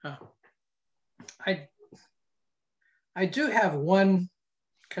 Oh. I do have one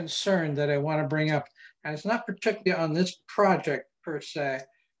concern that I want to bring up, and it's not particularly on this project per se.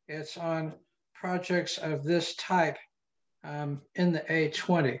 It's on projects of this type in the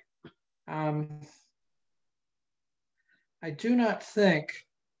A20. I do not think,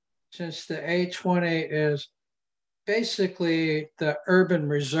 since the A20 is basically the urban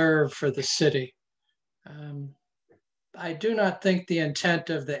reserve for the city, I do not think the intent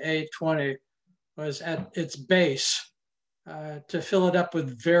of the A20 was at its base to fill it up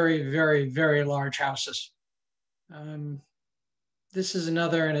with very, very, very large houses. This is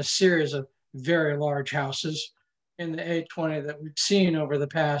another in a series of very large houses in the A20 that we've seen over the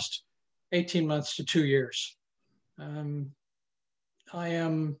past 18 months to 2 years. I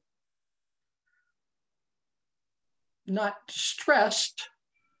am not stressed,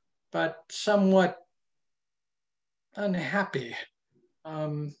 but somewhat unhappy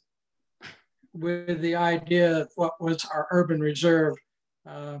with the idea that what was our urban reserve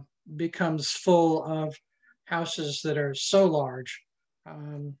becomes full of houses that are so large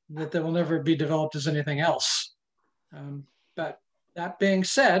that they will never be developed as anything else. But that being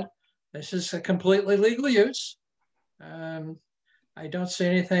said, this is a completely legal use. I don't see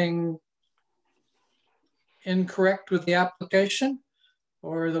anything incorrect with the application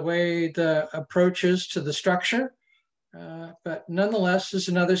or the way the approach is to the structure. But nonetheless, there's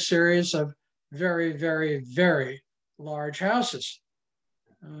another series of very, very, very large houses.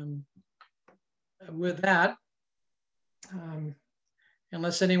 With that,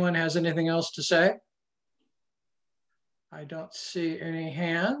 unless anyone has anything else to say, I don't see any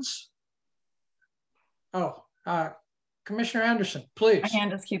hands. Oh, Commissioner Anderson, please. My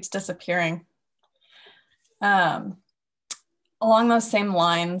hand just keeps disappearing. Along those same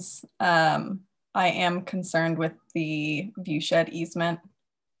lines, I am concerned with the view shed easement.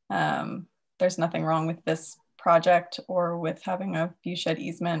 There's nothing wrong with this project or with having a view shed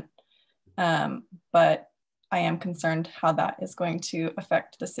easement, but I am concerned how that is going to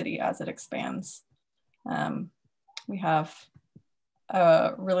affect the city as it expands. We have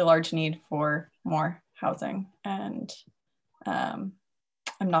a really large need for more housing, and I'm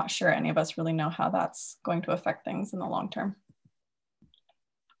not sure any of us really know how that's going to affect things in the long term.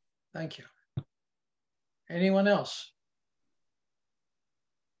 Thank you. Anyone else?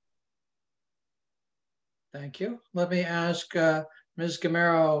 Thank you. Let me ask Ms.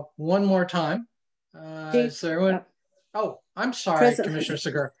 Gamero one more time. Is there one? Oh, I'm sorry, Commissioner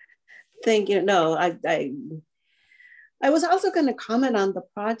Segura. Thank you. No, I was also going to comment on the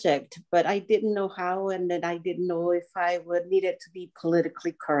project, but I didn't know how, and then I didn't know if I would need it to be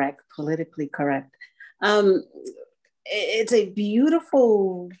politically correct. It's a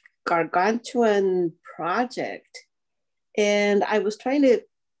beautiful gargantuan project. And I was trying to,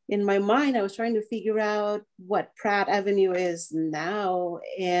 in my mind, I was trying to figure out what Pratt Avenue is now.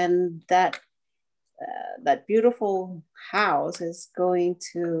 And that beautiful house is going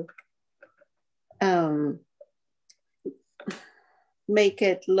to make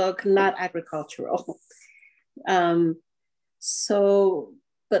it look not agricultural.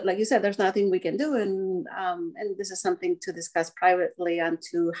 But like you said, there's nothing we can do. And this is something to discuss privately on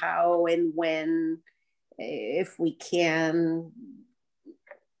to how and when, if we can,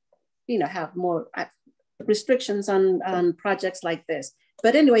 have more restrictions on projects like this.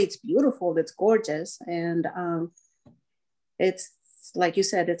 But anyway, it's beautiful, it's gorgeous. And it's, like you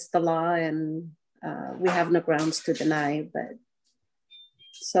said, it's the law, and we have no grounds to deny, but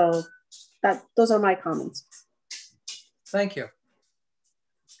so those are my comments. Thank you.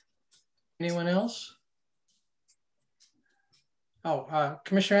 Anyone else? Oh,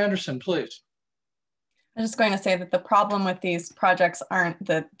 Commissioner Anderson, please. I'm just going to say that the problem with these projects aren't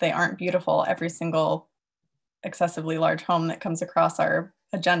that they aren't beautiful. Every single excessively large home that comes across our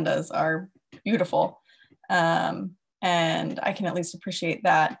agendas are beautiful. And I can at least appreciate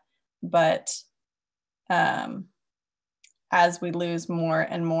that. But as we lose more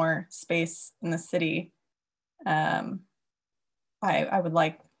and more space in the city, I would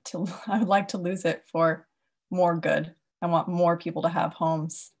like to lose it for more good. I want more people to have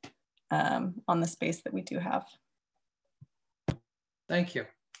homes on the space that we do have. Thank you.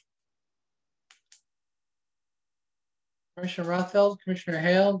 Commissioner Rothfeld, Commissioner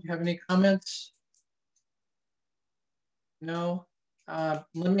Hale, do you have any comments? No. Let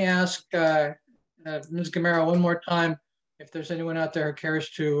me ask Ms. Gamero one more time if there's anyone out there who cares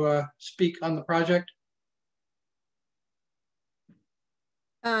to speak on the project.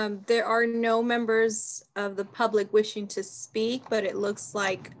 There are no members of the public wishing to speak, but it looks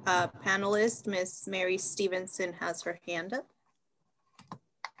like a panelist, Ms. Mary Stevenson, has her hand up.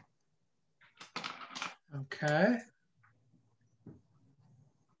 Okay.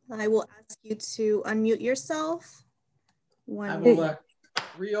 I will ask you to unmute yourself. I will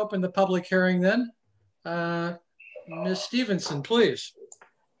reopen the public hearing then. Ms. Stevenson, please.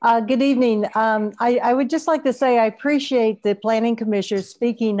 Good evening. I would just like to say I appreciate the planning commissioners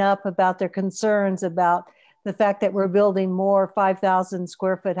speaking up about their concerns about the fact that we're building more 5,000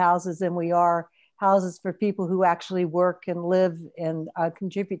 square foot houses than we are houses for people who actually work and live and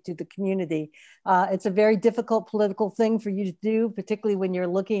contribute to the community. It's a very difficult political thing for you to do, particularly when you're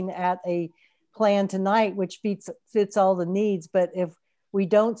looking at a plan tonight which fits all the needs. But if we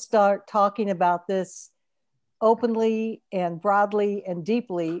don't start talking about this openly and broadly and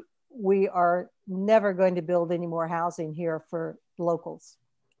deeply, we are never going to build any more housing here for locals.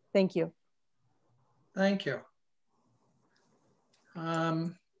 Thank you. Thank you.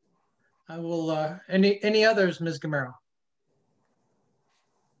 I will, any others, Ms. Gamero?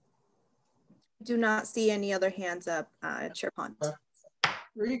 Do not see any other hands up, Chair Pont.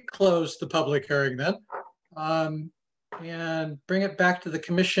 Reclose the public hearing then, and bring it back to the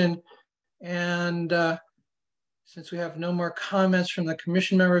commission. And since we have no more comments from the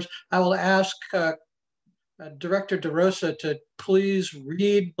commission members, I will ask Director DeRosa to please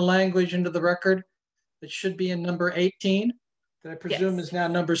read the language into the record. It should be in number 18, that I presume is now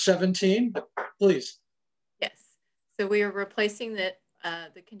number 17, but please. Yes, so we are replacing that.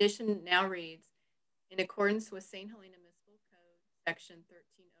 The condition now reads, in accordance with St. Helena Municipal Code, section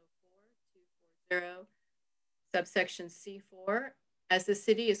 1304-240, subsection C4, as the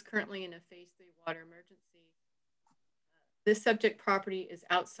city is currently in a phase 3 water emergency, this subject property is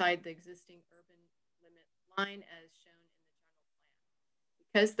outside the existing urban limit line as shown in the general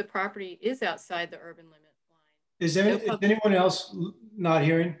plan. Because the property is outside the urban limit line. Is anyone else not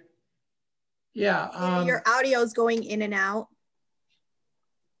hearing? Yeah. Your audio is going in and out.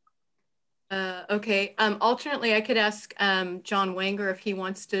 Okay. Alternately, I could ask John Wanger if he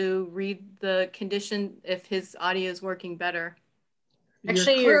wants to read the condition if his audio is working better.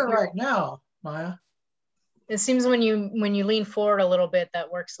 Actually, you're clear right now, Maya. It seems when you lean forward a little bit,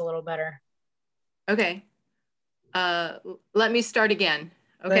 that works a little better. Okay. Let me start again.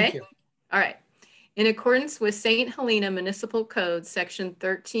 Okay. Thank you. All right. In accordance with St. Helena Municipal Code, section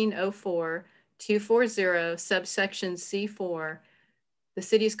 1304-240, subsection C4, the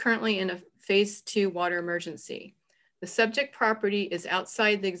city is currently in a phase 2 water emergency. The subject property is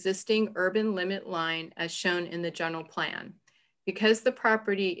outside the existing urban limit line as shown in the general plan. Because the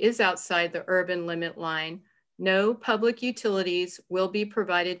property is outside the urban limit line, no public utilities will be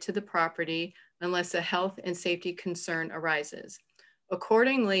provided to the property unless a health and safety concern arises.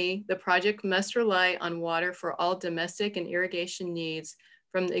 Accordingly, the project must rely on water for all domestic and irrigation needs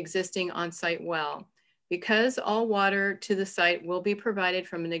from the existing on-site well. Because all water to the site will be provided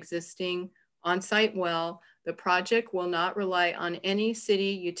from an existing on-site well, the project will not rely on any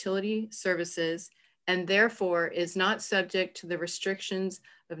city utility services and therefore is not subject to the restrictions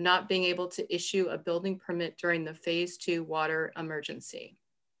of not being able to issue a building permit during the phase 2 water emergency.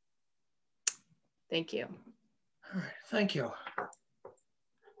 Thank you. All right, thank you.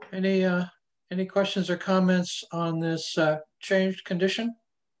 Any questions or comments on this changed condition?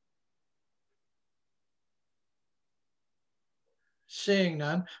 Seeing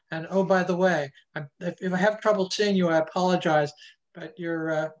none. And oh, by the way, if I have trouble seeing you, I apologize, but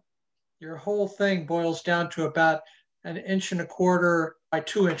your whole thing boils down to about 1.25 inches by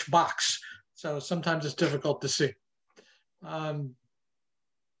 2-inch box. So sometimes it's difficult to see. All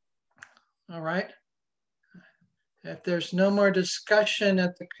right. If there's no more discussion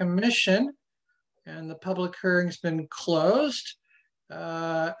at the commission and the public hearing's been closed,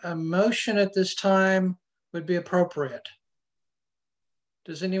 a motion at this time would be appropriate.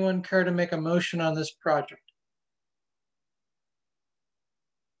 Does anyone care to make a motion on this project?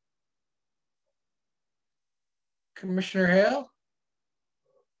 Commissioner Hale?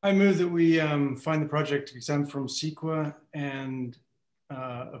 I move that we find the project exempt from CEQA and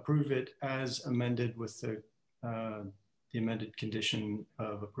approve it as amended with the amended condition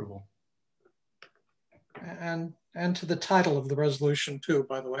of approval. And to the title of the resolution too,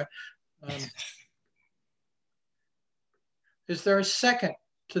 by the way. Is there a second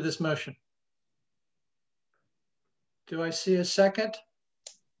to this motion? Do I see a second?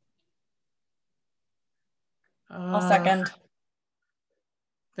 I'll second.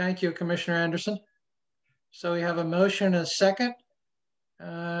 Thank you, Commissioner Anderson. So we have a motion and a second.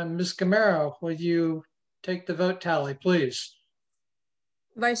 Ms. Gamero, would you take the vote tally, please?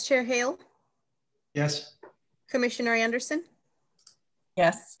 Vice Chair Hale? Yes. Commissioner Anderson?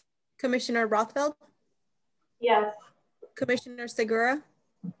 Yes. Commissioner Rothfeld? Yes. Commissioner Segura?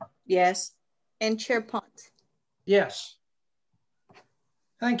 Yes. And Chair Pont? Yes.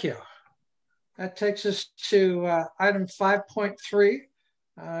 Thank you. That takes us to item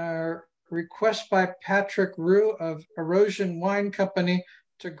 5.3, request by Patrick Rue of Erosion Wine Company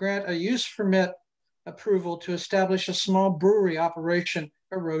to grant a use permit approval to establish a small brewery operation,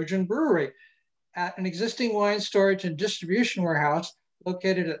 Erosion Brewery, at an existing wine storage and distribution warehouse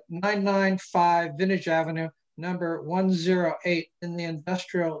located at 995 Vintage Avenue, number 108 in the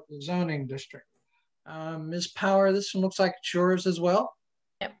industrial zoning district. Ms. Power, this one looks like it's yours as well.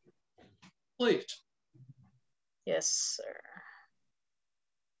 Yep. Please. Yes, sir.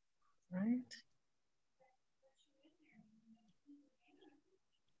 Right.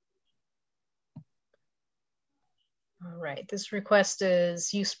 All right, this request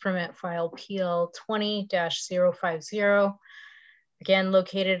is use permit file PL 20-050. Again,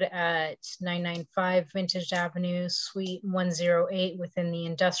 located at 995 Vintage Avenue, Suite 108 within the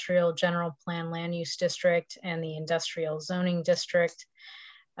Industrial General Plan Land Use District and the Industrial Zoning District.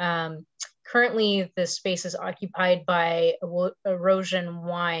 Currently, the space is occupied by Erosion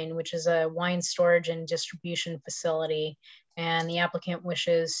Wine, which is a wine storage and distribution facility. And the applicant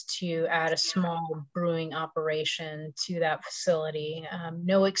wishes to add a small brewing operation to that facility.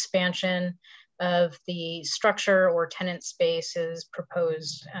 No expansion of the structure or tenant space is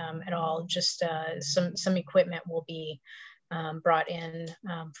proposed at all. Just some equipment will be brought in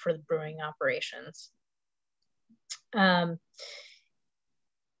for the brewing operations.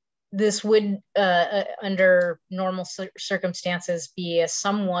 This would, under normal circumstances, be a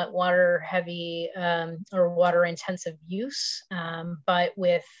somewhat water heavy or water intensive use, but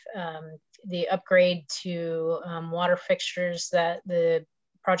with the upgrade to water fixtures that the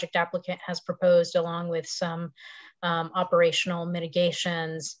project applicant has proposed, along with some operational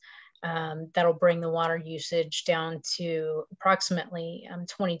mitigations, that'll bring the water usage down to approximately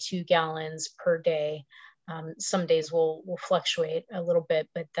 22 gallons per day. Some days will fluctuate a little bit,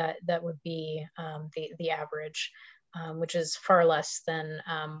 but that would be the average, which is far less than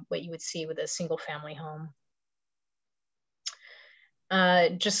what you would see with a single family home.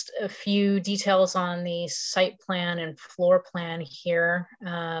 Just a few details on the site plan and floor plan here.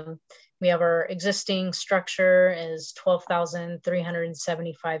 We have our existing structure is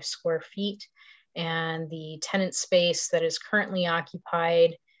 12,375 square feet, and the tenant space that is currently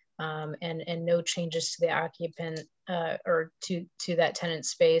occupied and no changes to the occupant or to that tenant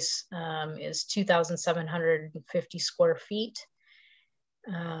space is 2,750 square feet.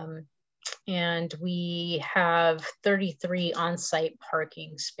 And we have 33 on-site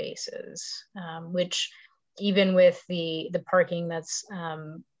parking spaces, which even with the parking that's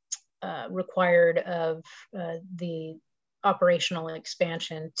required of the operational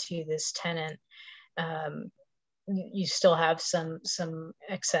expansion to this tenant, you still have some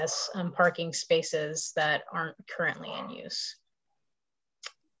excess parking spaces that aren't currently in use.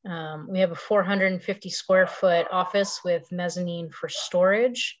 We have a 450 square foot office with mezzanine for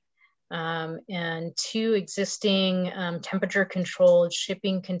storage, and 2 existing temperature controlled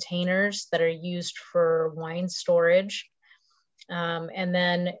shipping containers that are used for wine storage. And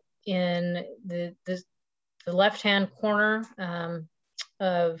then in the left-hand corner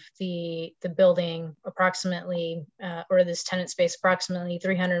of the building, approximately, or this tenant space, approximately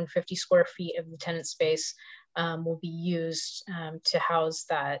 350 square feet of the tenant space will be used to house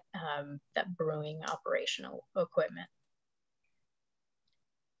that, that brewing operational equipment.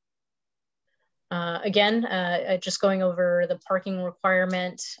 Again, just going over the parking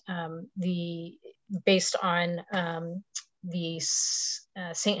requirement, based on the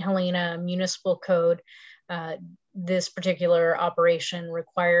St. Helena Municipal Code, this particular operation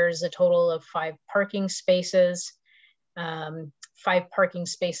requires a total of 5 parking spaces. 5 parking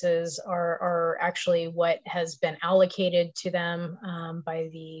spaces are actually what has been allocated to them by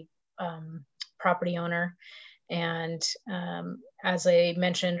the property owner. And as I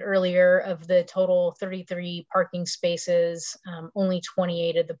mentioned earlier, of the total 33 parking spaces, only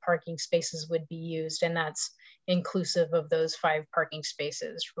 28 of the parking spaces would be used, and that's inclusive of those 5 parking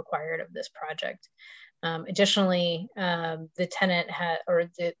spaces required of this project. Additionally, the tenant or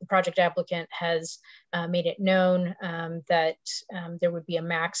the project applicant has made it known that there would be a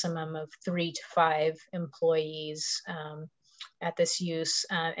maximum of 3 to 5 employees at this use,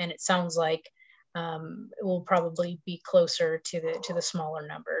 and it sounds like it will probably be closer to the smaller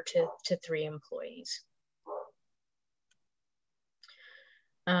number, to 3 employees.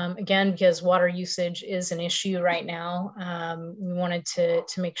 Again, because water usage is an issue right now, we wanted to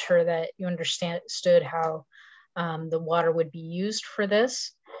make sure that you understood how the water would be used for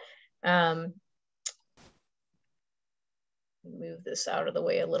this. Move this out of the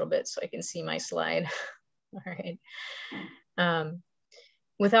way a little bit so I can see my slide. All right.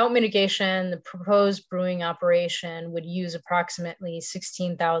 Without mitigation, the proposed brewing operation would use approximately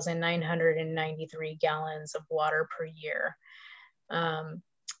 16,993 gallons of water per year.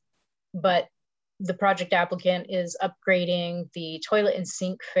 But the project applicant is upgrading the toilet and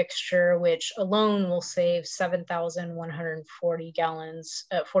sink fixture, which alone will save 7,140 gallons,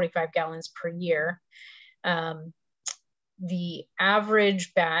 45 gallons per year. The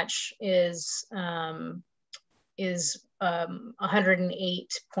average batch is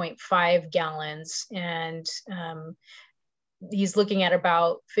 108.5 gallons, and he's looking at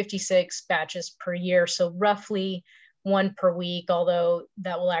about 56 batches per year, so roughly 1 per week, although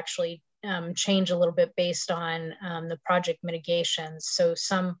that will actually change a little bit based on the project mitigations. So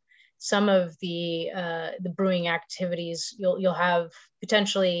some of the brewing activities, you'll have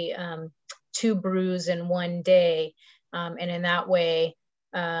potentially 2 brews in 1 day, and in that way,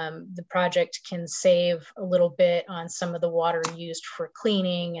 the project can save a little bit on some of the water used for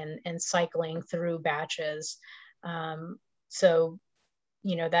cleaning and cycling through batches. So,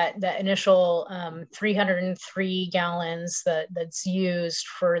 you know, that initial 303 gallons that's used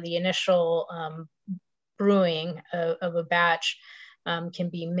for the initial brewing of a batch can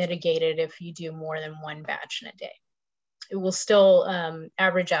be mitigated if you do more than 1 batch in a day. It will still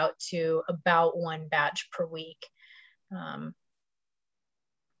average out to about 1 batch per week.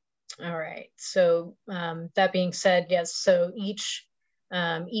 All right, so that being said, yes, so each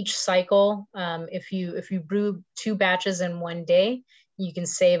cycle, if you brew 2 batches in 1 day, you can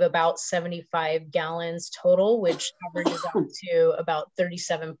save about 75 gallons total, which averages out to about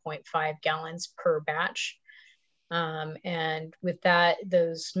 37.5 gallons per batch. And with that,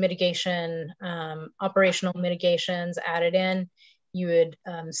 those mitigation, operational mitigations added in, you would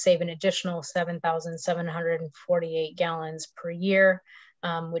save an additional 7,748 gallons per year,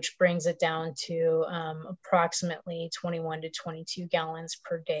 which brings it down to approximately 21 to 22 gallons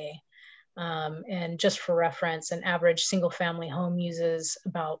per day. And just for reference, an average single family home uses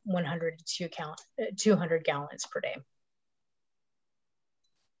about 100 to 200 gallons per day.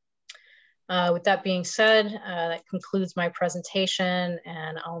 With that being said, that concludes my presentation,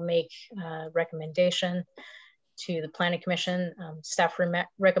 and I'll make a recommendation to the Planning Commission. Staff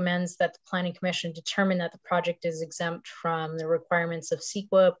recommends that the Planning Commission determine that the project is exempt from the requirements of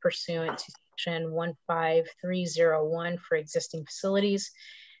CEQA pursuant to section 15301 for existing facilities,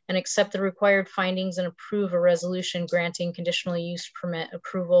 and accept the required findings and approve a resolution granting conditional use permit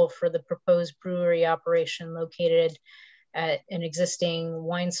approval for the proposed brewery operation located at an existing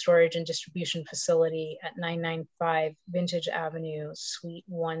wine storage and distribution facility at 995 Vintage Avenue, Suite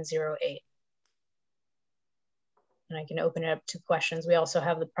 108. And I can open it up to questions. We also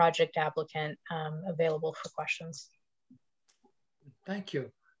have the project applicant available for questions. Thank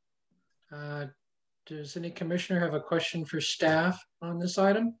you. Does any commissioner have a question for staff on this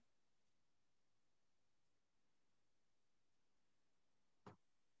item?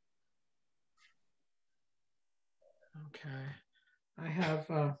 Okay, I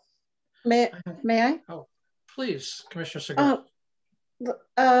have. May I? Oh, please, Commissioner Segura.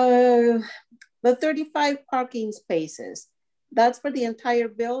 The 35 parking spaces, that's for the entire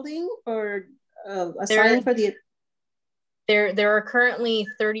building or assigned for the? There are currently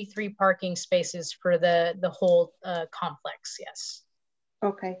 33 parking spaces for the whole complex, yes.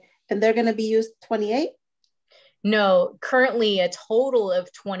 Okay, and they're gonna be used 28? No, currently a total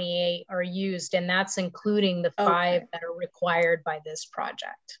of 28 are used, and that's including the 5 that are required by this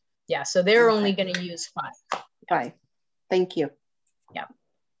project. Yeah, so they're only going to use 5. 5. Thank you. Yeah.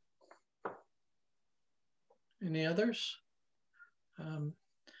 Any others?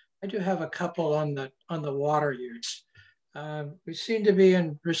 I do have a couple on the water use. We seem to be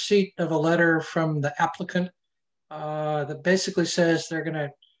in receipt of a letter from the applicant that basically says they're going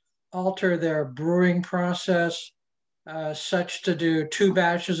to alter their brewing process such to do 2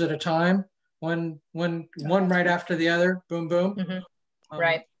 batches at a time, one right after the other, boom, boom. Mm-hmm.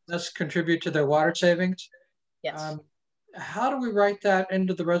 Right. Thus contribute to their water savings. Yes. How do we write that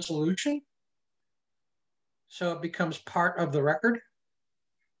into the resolution so it becomes part of the record,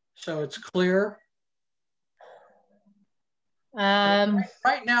 so it's clear?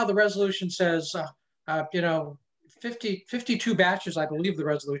 Right now, the resolution says, 52 batches, I believe the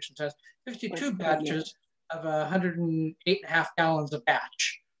resolution says, 52 batches of 108.5 gallons a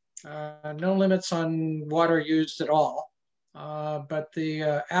batch. No limits on water used at all. But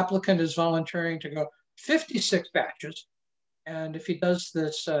the applicant is volunteering to go 56 batches. And if he does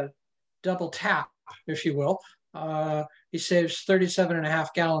this double tap, if you will, he saves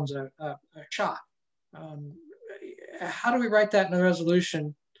 37.5 gallons a shot. How do we write that in the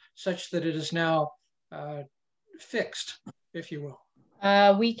resolution such that it is now fixed, if you will?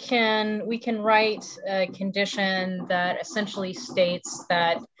 We can write a condition that essentially states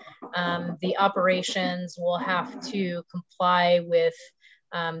that the operations will have to comply with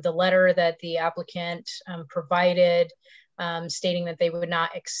the letter that the applicant provided, stating that they would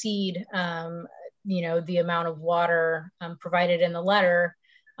not exceed the amount of water provided in the letter.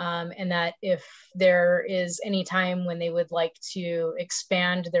 And that if there is any time when they would like to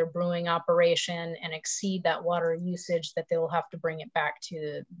expand their brewing operation and exceed that water usage, that they will have to bring it back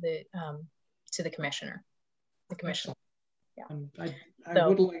to the commissioner. The commission. Yeah. I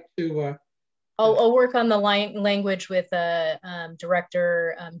would like to. I'll work on the language with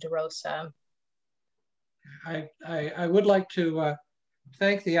Director DeRosa. I would like to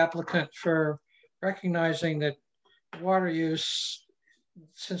thank the applicant for recognizing that water use,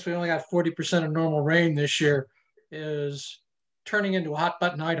 since we only got 40% of normal rain this year, is turning into a hot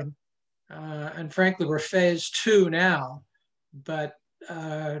button item. And frankly, we're phase 2 now, but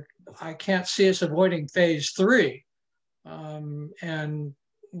I can't see us avoiding phase 3. And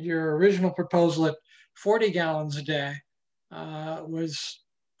your original proposal at 40 gallons a day was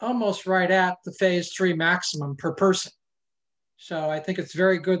almost right at the phase 3 maximum per person. So I think it's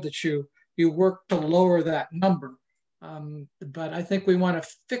very good that you work to lower that number. But I think we want to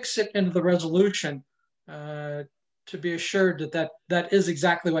fix it into the resolution to be assured that is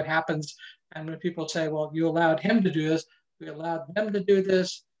exactly what happens. And when people say, well, you allowed him to do this, we allowed them to do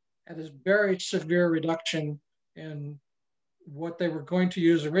this, at this very severe reduction in what they were going to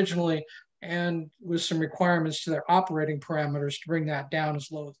use originally, and with some requirements to their operating parameters to bring that down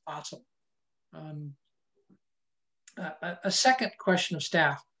as low as possible. A second question of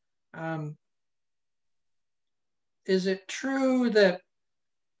staff. Is it true that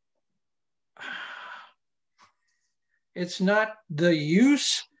it's not the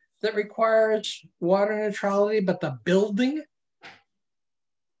use that requires water neutrality, but the building?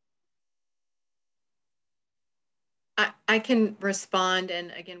 I can respond.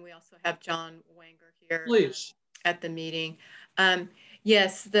 And again, we also have John Wanger here. Please. At the meeting.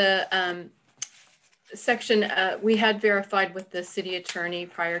 Yes, the section, we had verified with the city attorney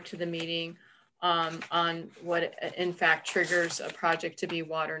prior to the meeting on what in fact triggers a project to be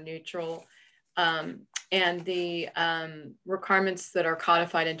water neutral. And the requirements that are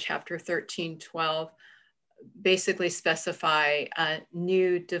codified in chapter 1312 basically specify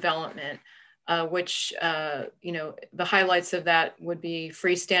new development, which, the highlights of that would be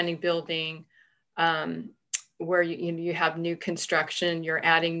freestanding building where you have new construction, you're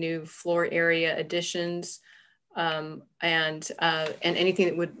adding new floor area additions, and anything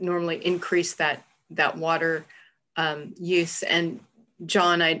that would normally increase that water use. And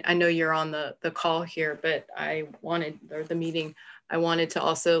John, I know you're on the call here, but the meeting, I wanted to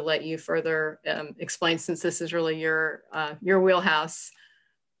also let you further explain, since this is really your wheelhouse.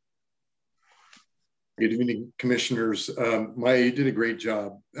 Good evening, commissioners. Maya, you did a great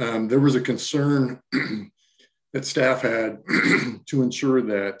job. There was a concern that staff had to ensure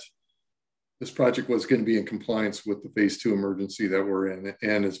that this project was going to be in compliance with the phase 2 emergency that we're in.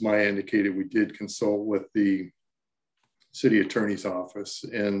 And as Maya indicated, we did consult with the city attorney's office,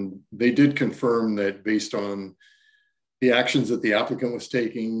 and they did confirm that based on the actions that the applicant was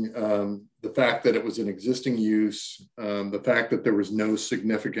taking, the fact that it was an existing use, the fact that there was no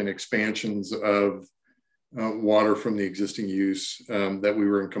significant expansions of water from the existing use, that we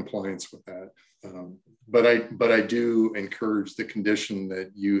were in compliance with that. But I do encourage the condition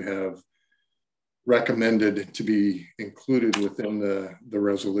that you have recommended to be included within the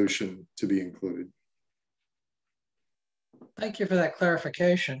resolution to be included. Thank you for that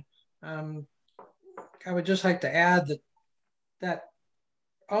clarification. I would just like to add that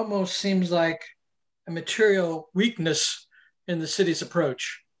almost seems like a material weakness in the city's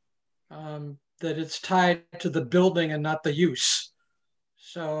approach, that it's tied to the building and not the use.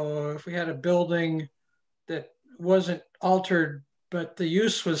 So if we had a building that wasn't altered, but the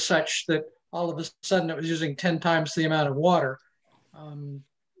use was such that all of a sudden it was using 10 times the amount of water,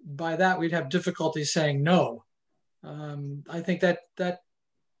 by that we'd have difficulty saying no. I think that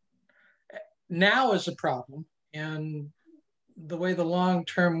now is a problem, and the way the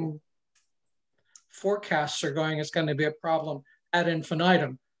long-term forecasts are going is going to be a problem ad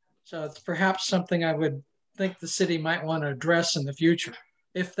infinitum. So it's perhaps something I would think the city might want to address in the future,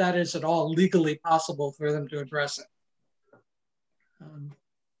 if that is at all legally possible for them to address it.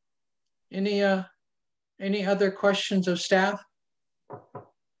 Any other questions of staff?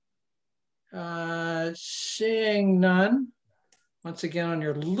 Seeing none, once again on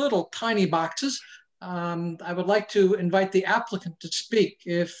your little tiny boxes, I would like to invite the applicant to speak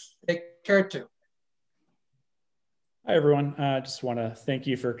if they care to. Hi, everyone. I just want to thank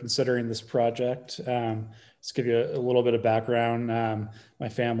you for considering this project. Just give you a little bit of background. My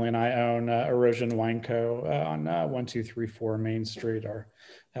family and I own Erosion Wine Co. On 1234 Main Street.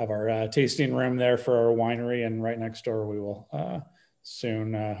 Have our tasting room there for our winery, and right next door we will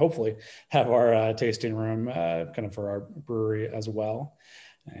soon, hopefully, have our tasting room kind of for our brewery as well.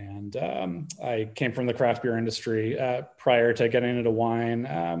 And I came from the craft beer industry prior to getting into wine.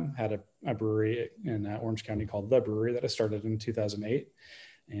 Had a brewery in Orange County called The Brewery that I started in 2008,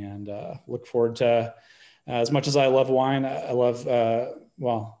 and look forward to, as much as I love wine, I love,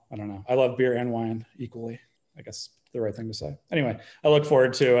 well, I don't know, I love beer and wine equally, I guess the right thing to say. Anyway, I look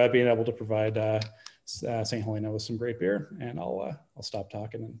forward to being able to provide St. Helena with some great beer, and I'll stop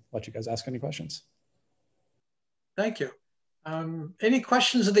talking and let you guys ask any questions. Thank you. Any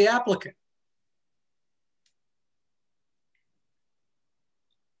questions of the applicant?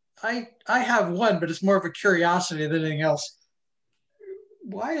 I have one, but it's more of a curiosity than anything else.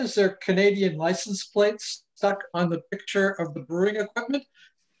 Why is there Canadian license plates stuck on the picture of the brewing equipment?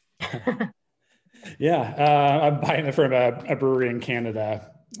 Yeah, I'm buying it from a brewery in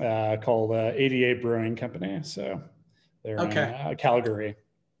Canada called 88 Brewing Company. So they're in Calgary.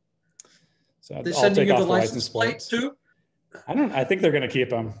 So I'll take off the license plates too. I think they're going to keep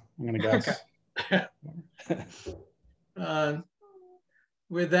them. I'm going to guess. Okay.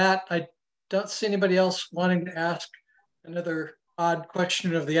 With that, I don't see anybody else wanting to ask another odd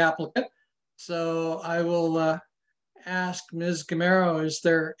question of the applicant. So I will ask Ms. Gamero, is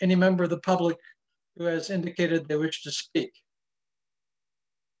there any member of the public who has indicated they wish to speak?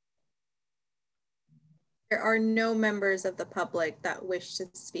 There are no members of the public that wish to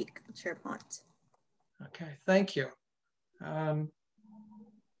speak, Chair Pont. Okay, thank you.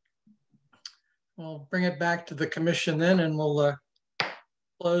 We'll bring it back to the commission then, and we'll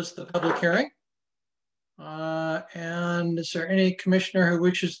close the public hearing. And is there any commissioner who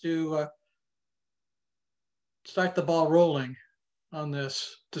wishes to start the ball rolling on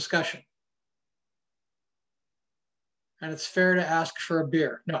this discussion? And it's fair to ask for a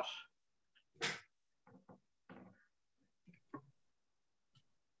beer. No.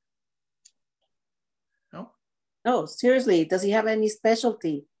 No? No, seriously, does he have any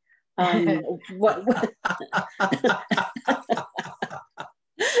specialty? What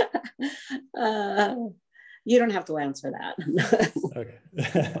you don't have to answer that. Okay.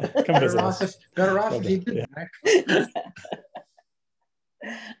 Better off if he didn't.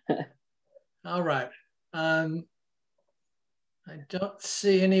 All right. I don't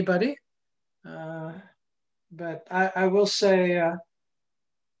see anybody, but I will say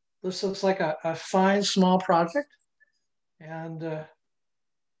this looks like a fine small project, and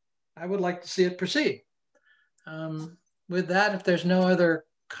I would like to see it proceed. With that, if there's no other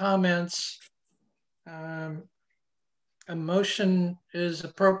comments, a motion is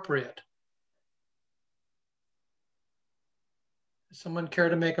appropriate. Does someone care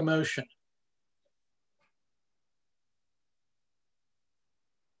to make a motion?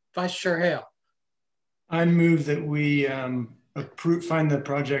 Vice Chair Hale. I move that we find the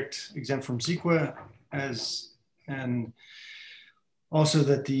project exempt from CEQA and also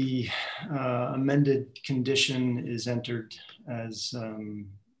that the amended condition is entered as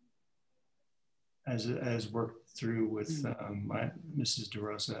worked through with Mrs.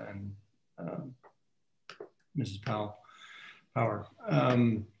 DeRosa and Mrs. Power.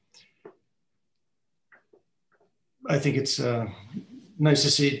 I think it's nice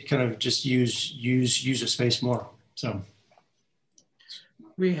to see it kind of just use a space more. So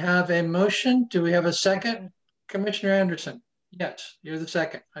we have a motion. Do we have a second? Commissioner Anderson. Yes, you're the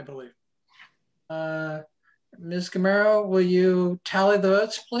second, I believe. Ms. Gamero, will you tally the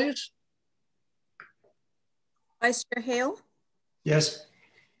votes, please? Vice Chair Hale? Yes.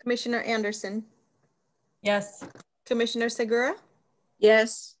 Commissioner Anderson? Yes. Commissioner Segura?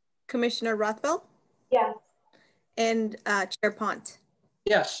 Yes. Commissioner Rothfeld? Yes. And Chair Pont?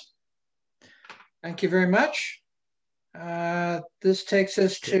 Yes. Thank you very much. This takes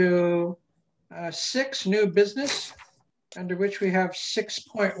us to 6 new business, under which we have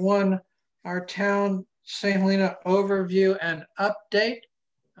 6.1, our town St. Helena overview and update.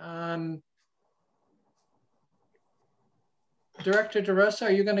 Director DeRosa,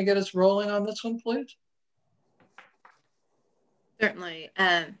 are you going to get us rolling on this one, please? Certainly.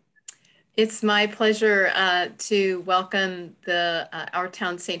 It's my pleasure to welcome the Our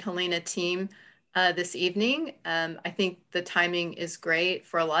Town St. Helena team this evening. I think the timing is great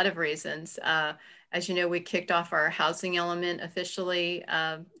for a lot of reasons. As you know, we kicked off our housing element officially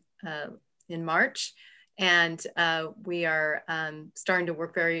in March, and we are starting to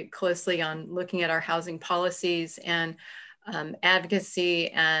work very closely on looking at our housing policies and advocacy,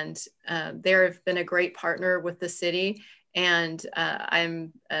 and they have been a great partner with the city. And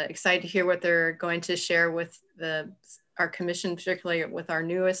I'm excited to hear what they're going to share with our commission, particularly with our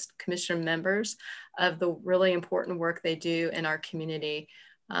newest commission members, of the really important work they do in our community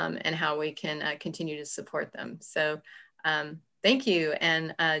and how we can continue to support them. So thank you.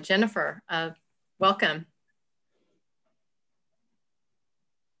 And Jennifer, welcome.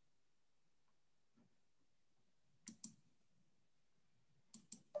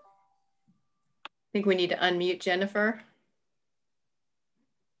 I think we need to unmute Jennifer.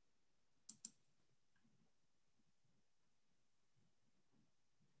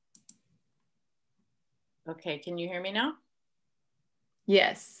 Okay, can you hear me now?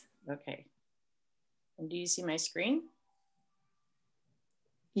 Yes. Okay. And do you see my screen?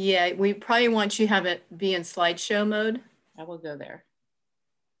 Yeah, we probably want you to have it be in slideshow mode. I will go there.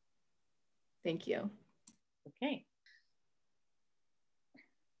 Thank you. Okay.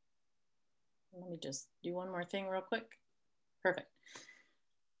 Let me just do one more thing real quick. Perfect.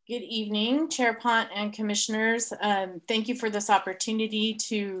 Good evening, Chair Pont and commissioners. Thank you for this opportunity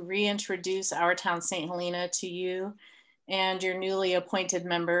to reintroduce Our Town St. Helena to you and your newly appointed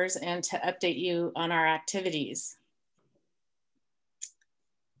members, and to update you on our activities.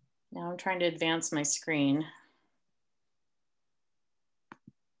 Now I'm trying to advance my screen.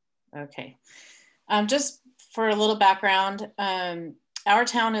 Okay, just for a little background, Our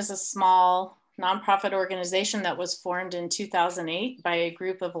Town is a small nonprofit organization that was formed in 2008 by a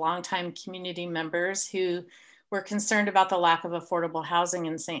group of longtime community members who were concerned about the lack of affordable housing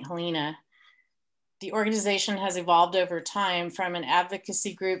in St. Helena. The organization has evolved over time from an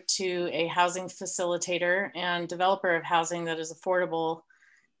advocacy group to a housing facilitator and developer of housing that is affordable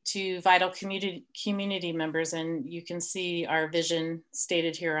to vital community members. And you can see our vision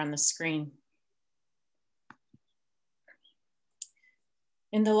stated here on the screen.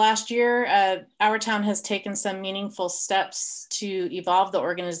 In the last year, Our Town has taken some meaningful steps to evolve the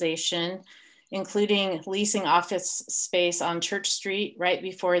organization, including leasing office space on Church Street right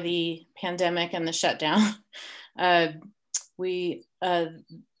before the pandemic and the shutdown. Our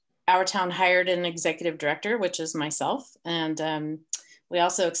Town hired an executive director, which is myself, and we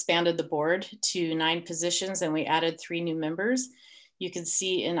also expanded the board to 9 positions, and we added 3 new members. You can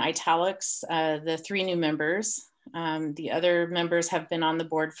see in italics the 3 new members. The other members have been on the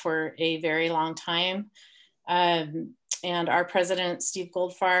board for a very long time. And our president, Steve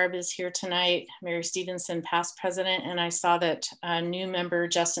Goldfarb, is here tonight. Mary Stevenson, past president. And I saw that a new member,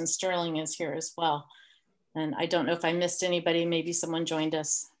 Justin Sterling, is here as well. And I don't know if I missed anybody. Maybe someone joined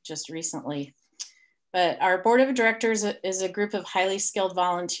us just recently. But our board of directors is a group of highly skilled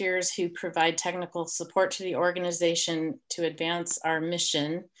volunteers who provide technical support to the organization to advance our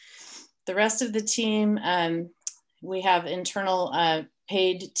mission. The rest of the team, we have internal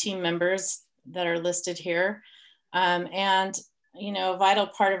paid team members that are listed here. And you know, a vital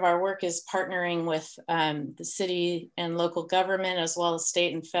part of our work is partnering with the city and local government, as well as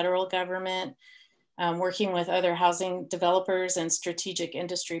state and federal government, working with other housing developers and strategic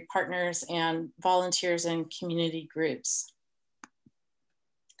industry partners and volunteers and community groups.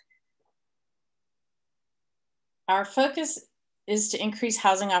 Our focus is to increase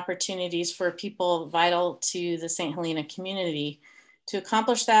housing opportunities for people vital to the St. Helena community. To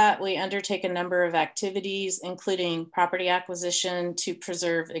accomplish that, we undertake a number of activities, including property acquisition to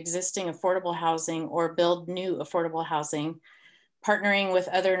preserve existing affordable housing or build new affordable housing, partnering with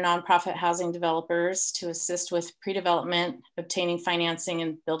other nonprofit housing developers to assist with pre-development, obtaining financing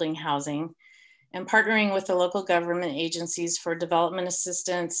and building housing, and partnering with the local government agencies for development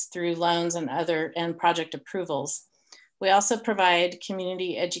assistance through loans and project approvals. We also provide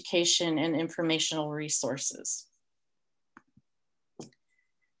community education and informational resources.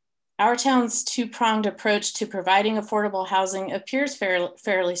 Our town's two-pronged approach to providing affordable housing appears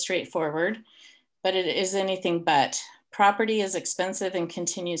fairly straightforward, but it is anything but. Property is expensive and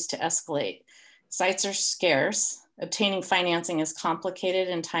continues to escalate. Sites are scarce. Obtaining financing is complicated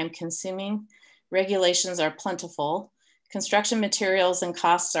and time-consuming. Regulations are plentiful. Construction materials and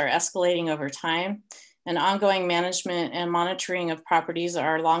costs are escalating over time. And ongoing management and monitoring of properties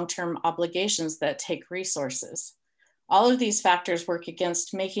are long-term obligations that take resources. All of these factors work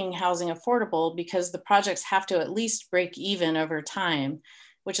against making housing affordable because the projects have to at least break even over time,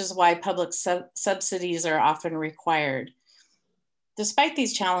 which is why public subsidies are often required. Despite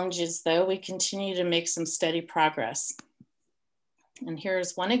these challenges, though, we continue to make some steady progress. And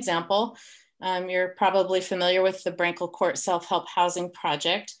here's one example. You're probably familiar with the Brankel Court Self-Help Housing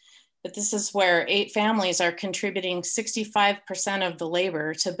Project, but this is where 8 families are contributing 65% of the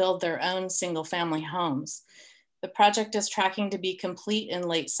labor to build their own single-family homes. The project is tracking to be complete in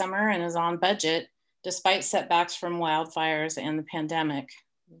late summer and is on budget, despite setbacks from wildfires and the pandemic.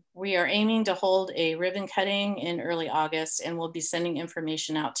 We are aiming to hold a ribbon cutting in early August, and we'll be sending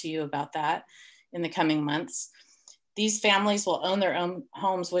information out to you about that in the coming months. These families will own their own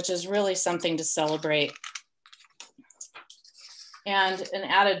homes, which is really something to celebrate. And an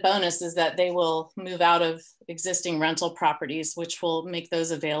added bonus is that they will move out of existing rental properties, which will make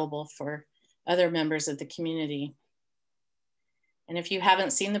those available for other members of the community. And if you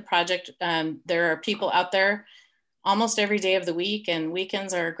haven't seen the project, there are people out there almost every day of the week, and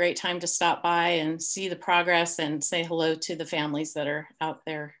weekends are a great time to stop by and see the progress and say hello to the families that are out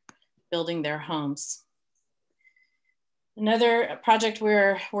there building their homes. Another project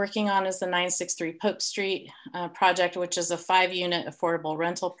we're working on is the 963 Pope Street project, which is a 5-unit affordable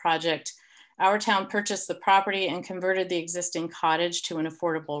rental project. Our town purchased the property and converted the existing cottage to an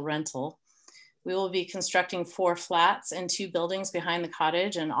affordable rental. We will be constructing 4 flats and 2 buildings behind the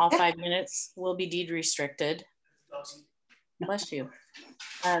cottage, and all 5 units will be deed restricted. Bless you.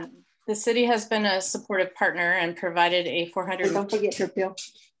 The city has been a supportive partner and provided a provided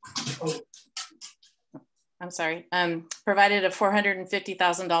a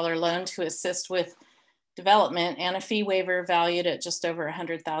 $450,000 loan to assist with development and a fee waiver valued at just over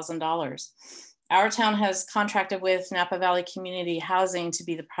 $100,000. Our town has contracted with Napa Valley Community Housing to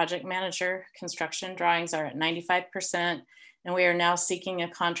be the project manager. Construction drawings are at 95%, and we are now seeking a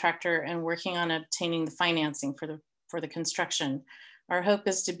contractor and working on obtaining the financing for the construction. Our hope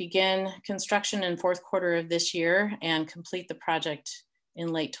is to begin construction in 4th quarter of this year and complete the project in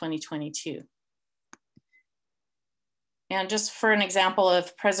late 2022. And just for an example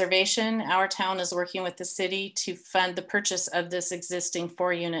of preservation, our town is working with the city to fund the purchase of this existing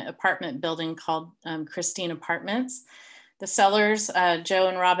 4-unit apartment building called Christine Apartments. The sellers, Joe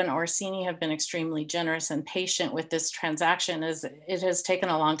and Robin Orsini, have been extremely generous and patient with this transaction, as it has taken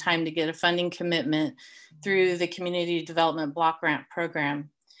a long time to get a funding commitment through the Community Development Block Grant Program.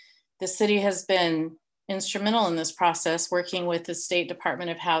 The city has been instrumental in this process, working with the State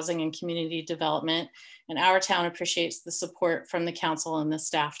Department of Housing and Community Development, and our town appreciates the support from the council and the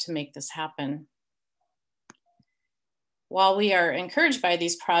staff to make this happen. While we are encouraged by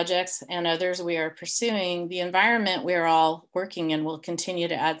these projects and others we are pursuing, the environment we are all working in will continue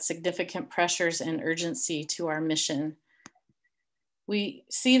to add significant pressures and urgency to our mission. We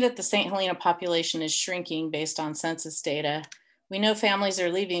see that the St. Helena population is shrinking based on census data. We know families are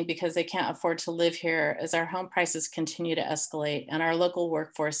leaving because they can't afford to live here as our home prices continue to escalate and our local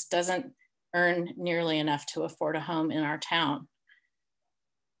workforce doesn't earn nearly enough to afford a home in our town.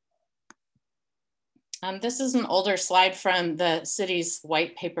 This is an older slide from the city's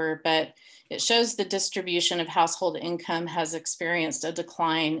white paper, but it shows the distribution of household income has experienced a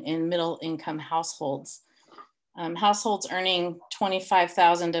decline in middle income households. Households earning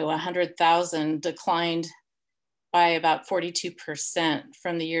 $25,000 to $100,000 declined by about 42%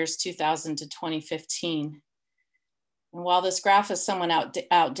 from the years 2000 to 2015. And while this graph is somewhat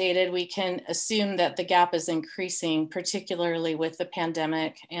outdated, we can assume that the gap is increasing, particularly with the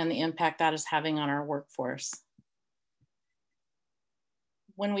pandemic and the impact that is having on our workforce.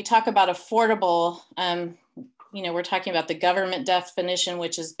 When we talk about affordable, we're talking about the government definition,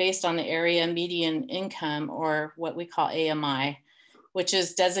 which is based on the area median income, or what we call AMI, which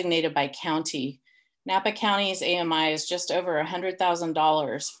is designated by county. Napa County's AMI is just over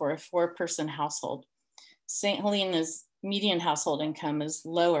 $100,000 for a 4-person household. St. Helena's median household income is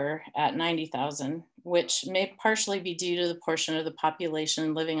lower at $90,000, which may partially be due to the portion of the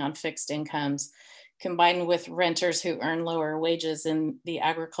population living on fixed incomes, combined with renters who earn lower wages in the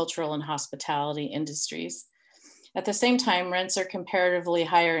agricultural and hospitality industries. At the same time, rents are comparatively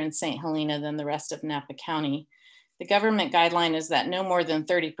higher in St. Helena than the rest of Napa County. The government guideline is that no more than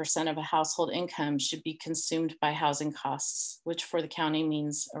 30% of a household income should be consumed by housing costs, which for the county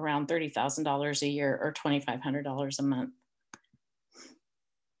means around $30,000 a year or $2,500 a month.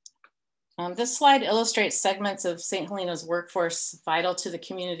 This slide illustrates segments of St. Helena's workforce vital to the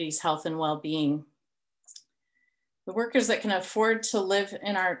community's health and well-being. The workers that can afford to live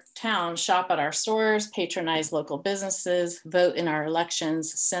in our town shop at our stores, patronize local businesses, vote in our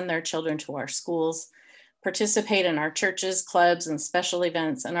elections, send their children to our schools, participate in our churches, clubs, and special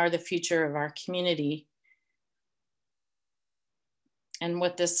events, and are the future of our community. And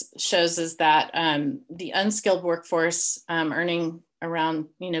what this shows is that the unskilled workforce earning around,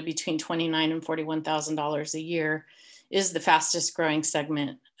 between $29,000 and $41,000 a year is the fastest growing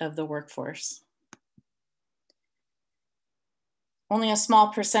segment of the workforce. Only a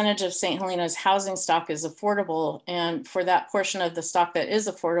small percentage of St. Helena's housing stock is affordable, and for that portion of the stock that is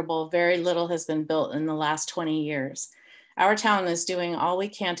affordable, very little has been built in the last 20 years. Our town is doing all we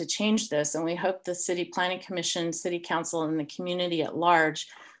can to change this, and we hope the City Planning Commission, City Council, and the community at large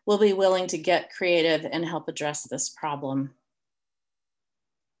will be willing to get creative and help address this problem.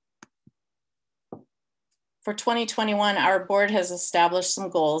 For 2021, our board has established some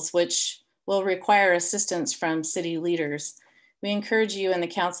goals which will require assistance from city leaders. We encourage you and the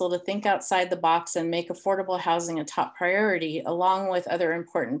council to think outside the box and make affordable housing a top priority, along with other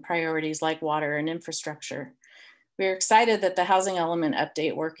important priorities like water and infrastructure. We're excited that the housing element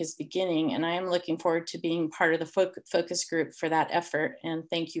update work is beginning, and I am looking forward to being part of the focus group for that effort, and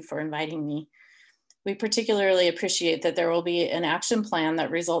thank you for inviting me. We particularly appreciate that there will be an action plan that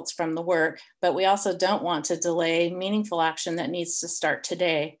results from the work, but we also don't want to delay meaningful action that needs to start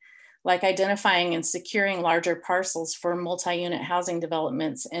today, like identifying and securing larger parcels for multi-unit housing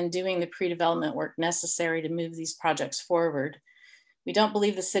developments and doing the pre-development work necessary to move these projects forward. We don't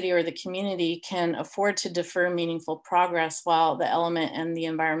believe the city or the community can afford to defer meaningful progress while the element and the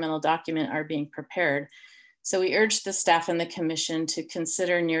environmental document are being prepared. So we urge the staff and the commission to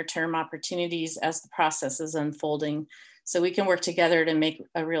consider near-term opportunities as the process is unfolding so we can work together to make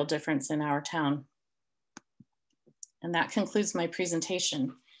a real difference in our town. And that concludes my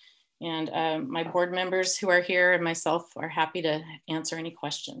presentation. And my board members who are here and myself are happy to answer any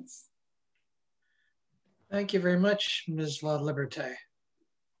questions. Thank you very much, Ms. La Liberté.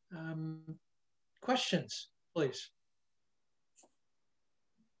 Questions, please.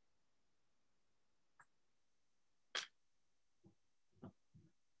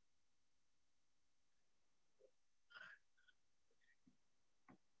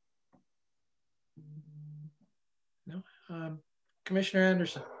 No, Commissioner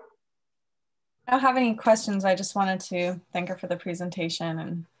Anderson. I don't have any questions. I just wanted to thank her for the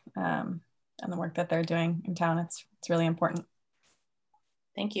presentation and the work that they're doing in town. It's really important.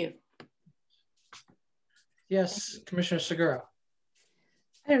 Thank you. Yes, Commissioner Segura.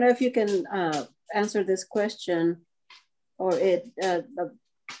 I don't know if you can answer this question, or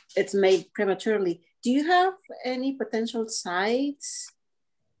it's made prematurely. Do you have any potential sites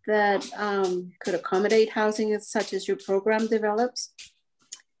that could accommodate housing such as your program develops?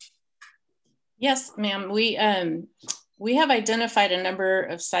 Yes, ma'am. We have identified a number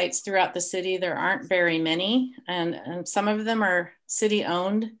of sites throughout the city. There aren't very many, and some of them are city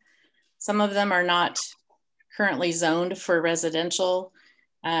owned. Some of them are not currently zoned for residential.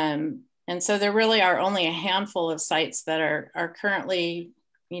 And so there really are only a handful of sites that are currently,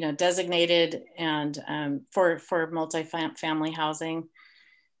 designated and for multifamily housing.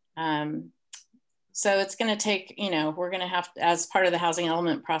 So it's going to take, we're going to have to, as part of the housing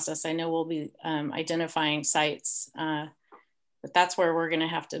element process, I know we'll be identifying sites, but that's where we're going to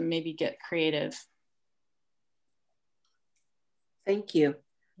have to maybe get creative. Thank you.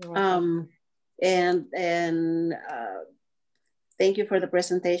 And thank you for the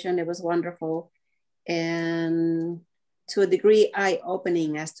presentation. It was wonderful. And to a degree,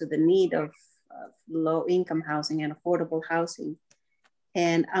 eye-opening as to the need of low-income housing and affordable housing.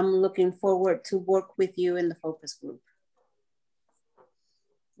 And I'm looking forward to work with you in the focus group.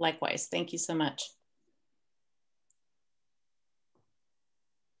 Likewise, thank you so much.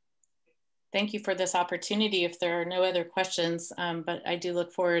 Thank you for this opportunity. If there are no other questions, but I do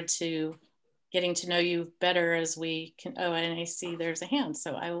look forward to getting to know you better as we can. Oh, and I see there's a hand,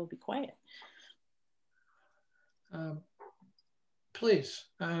 so I will be quiet. Please,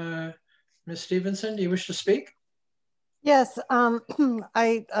 Ms. Stevenson, do you wish to speak? Yes,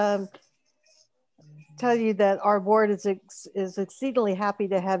 I tell you that our board is exceedingly happy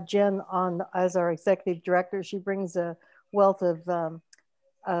to have Jen on as our executive director. She brings a wealth of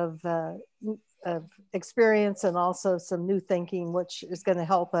experience and also some new thinking, which is going to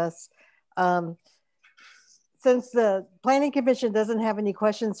help us. Since the Planning Commission doesn't have any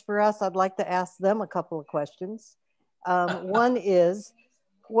questions for us, I'd like to ask them a couple of questions. One is,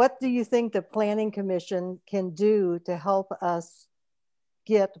 what do you think the Planning Commission can do to help us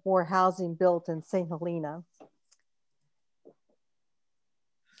get more housing built in St. Helena?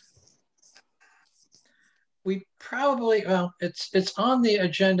 We probably, well, it's on the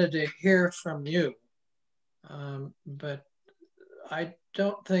agenda to hear from you, but I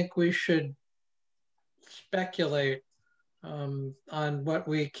don't think we should speculate on what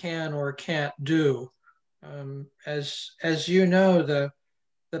we can or can't do. As you know,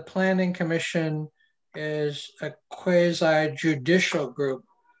 the Planning Commission is a quasi-judicial group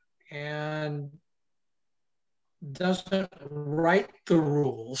and doesn't write the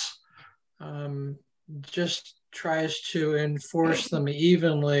rules, just tries to enforce them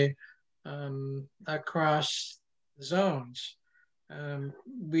evenly across zones.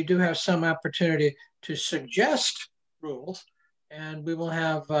 We do have some opportunity to suggest rules, and we will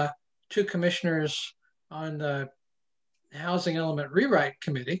have 2 commissioners on the Housing Element Rewrite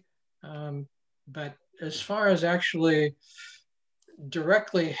Committee. But as far as actually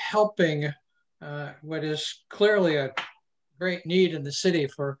directly helping what is clearly a great need in the city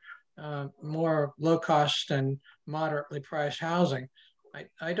for more low cost and moderately priced housing,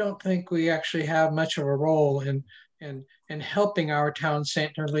 I don't think we actually have much of a role in helping our town,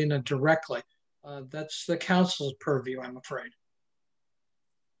 St. Helena, directly. That's the council's purview, I'm afraid.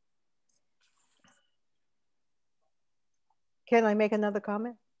 Can I make another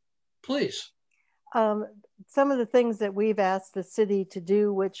comment? Please. Some of the things that we've asked the city to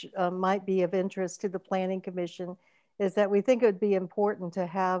do, which might be of interest to the Planning Commission, is that we think it would be important to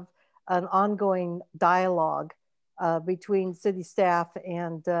have an ongoing dialogue between city staff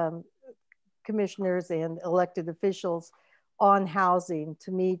and commissioners and elected officials on housing,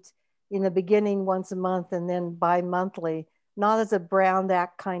 to meet in the beginning once a month and then bi-monthly, not as a Brown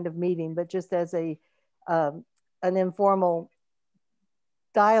Act kind of meeting, but just as an informal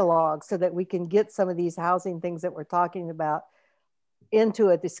dialogue, so that we can get some of these housing things that we're talking about into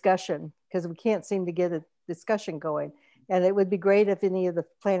a discussion, because we can't seem to get a discussion going. And it would be great if any of the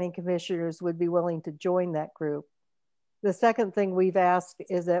planning commissioners would be willing to join that group. The second thing we've asked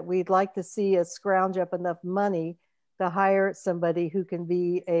is that we'd like to see us scrounge up enough money to hire somebody who can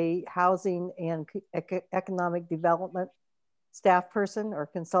be a housing and economic development staff person or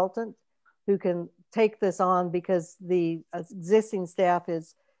consultant who can take this on, because the existing staff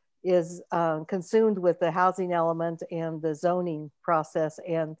is consumed with the housing element and the zoning process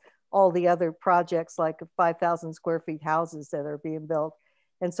and all the other projects like 5,000 square feet houses that are being built.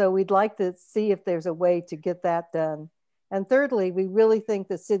 And so we'd like to see if there's a way to get that done. And thirdly, we really think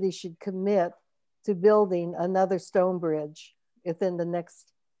the city should commit to building another stone bridge within the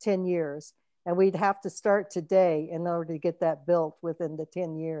next 10 years. And we'd have to start today in order to get that built within the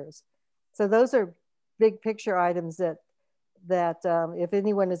 10 years. So those are big picture items that if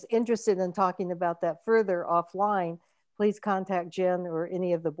anyone is interested in talking about that further offline, please contact Jen or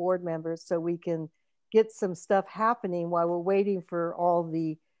any of the board members so we can get some stuff happening while we're waiting for all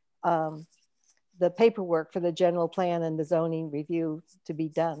the paperwork for the general plan and the zoning review to be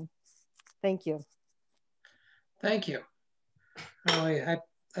done. Thank you. Thank you. I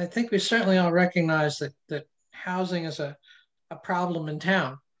think we certainly all recognize that housing is a problem in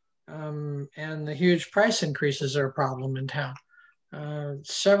town, and the huge price increases are a problem in town.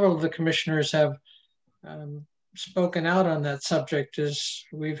 Several of the commissioners have spoken out on that subject as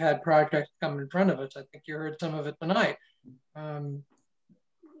we've had projects come in front of us. I think you heard some of it tonight.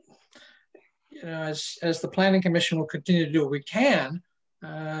 You know, as the Planning Commission will continue to do what we can,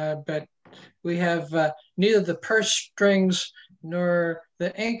 but we have neither the purse strings nor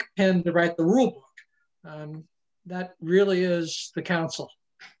the ink pen to write the rule book. That really is the council.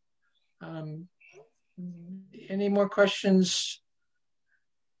 Any more questions?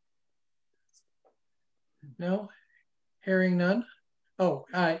 No? Hearing none? Oh,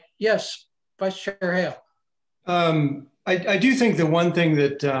 yes, Vice Chair Hale. I do think the one thing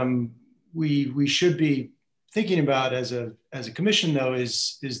that we should be thinking about as a commission, though,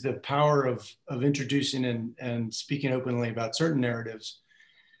 is the power of introducing and speaking openly about certain narratives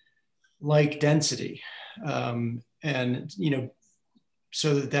like density, and you know,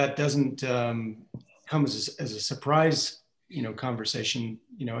 so that doesn't come as a surprise, you know, conversation,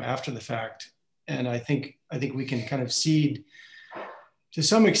 you know, after the fact. And I think we can kind of seed to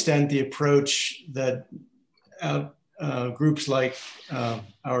some extent the approach that groups like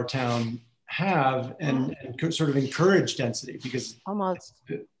our town have, and sort of encourage density, because almost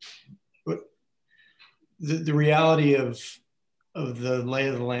the reality of the lay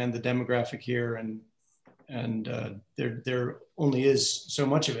of the land, the demographic here, and there only is so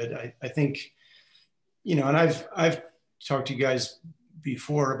much of it. I think, you know, and I've talked to you guys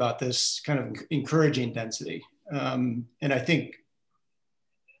before about this kind of encouraging density, and I think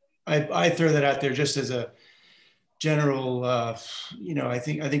I throw that out there just as a general, you know, I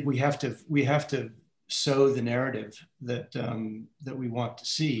think we have to sow the narrative that that we want to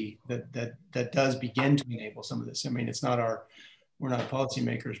see, that does begin to enable some of this. I mean, we're not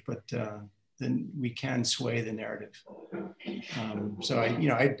policymakers, but then we can sway the narrative. So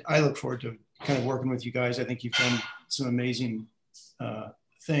I look forward to kind of working with you guys. I think you've done some amazing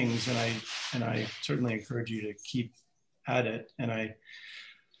things, and I certainly encourage you to keep at it. And I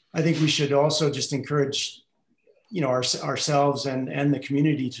think we should also just encourage, you know, ourselves and the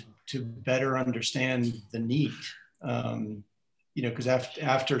community to better understand the need. You know, because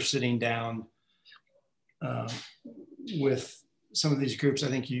after sitting down with some of these groups, I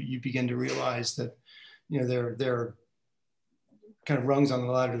think you begin to realize that, you know, they're kind of rungs on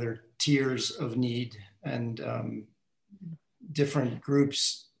the ladder, they're tiers of need, and different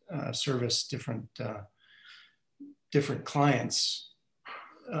groups service different clients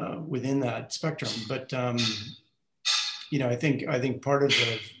within that spectrum. But you know, I think part of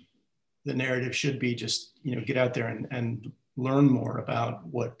the narrative should be just, you know, get out there and learn more about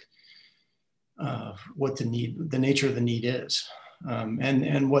what the nature of the need is,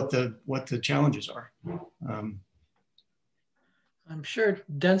 and what the challenges are. I'm sure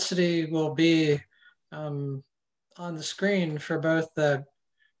density will be on the screen for both the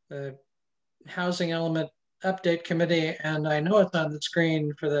Housing Element Update Committee, and I know it's on the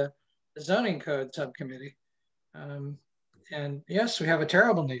screen for the Zoning Code Subcommittee. And yes, we have a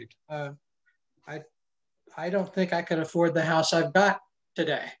terrible need. I don't think I could afford the house I've got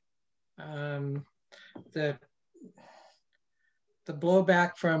today. The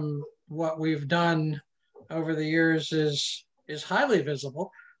blowback from what we've done over the years is highly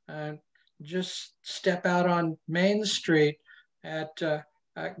visible. Just step out on Main Street at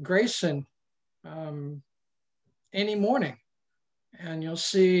Grayson any morning, and you'll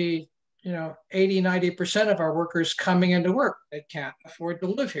see, you know, 80–90% of our workers coming into work. They can't afford to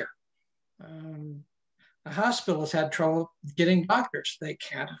live here. The hospital has had trouble getting doctors. They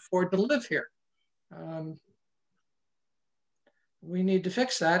can't afford to live here. We need to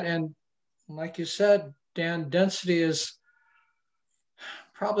fix that. And like you said, Dan, density is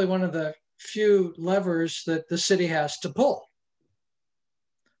probably one of the few levers that the city has to pull.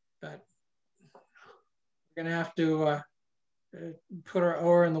 But we're gonna have to put our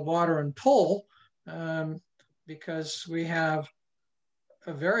oar in the water and pull, because we have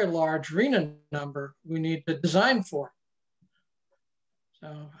a very large RENA number we need to design for. So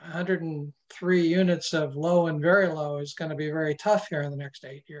 103 units of low and very low is going to be very tough here in the next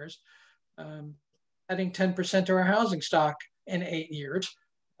 8 years. Adding 10% to our housing stock in 8 years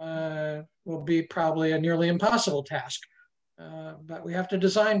will be probably a nearly impossible task, but we have to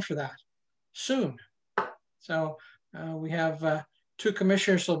design for that soon. So we have 2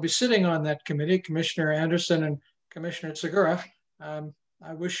 commissioners who will be sitting on that committee, Commissioner Anderson and Commissioner Segura.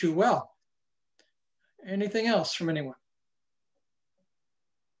 I wish you well. Anything else from anyone?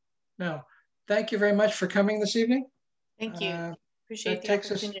 No. Thank you very much for coming this evening. Thank you. Appreciate the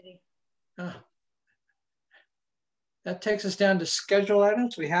opportunity. that takes us down to schedule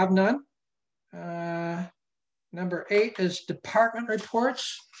items. We have none. Number 8 is department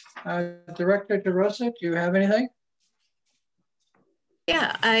reports. Director DeRosa, do you have anything?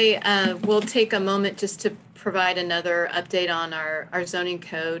 Yeah, I will take a moment just to provide another update on our zoning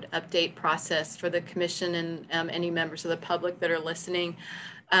code update process for the commission and any members of the public that are listening.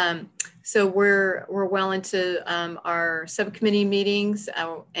 So we're well into our subcommittee meetings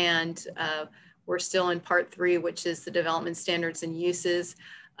and we're still in part 3, which is the development standards and uses.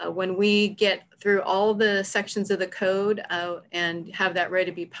 When we get through all the sections of the code and have that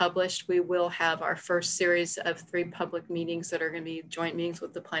ready to be published, we will have our first series of 3 public meetings that are going to be joint meetings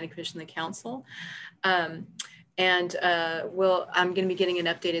with the Planning Commission and the Council. I'm going to be getting an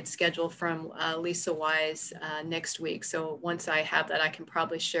updated schedule from Lisa Wise next week. So once I have that, I can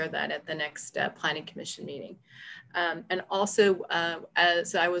probably share that at the next Planning Commission meeting. And also,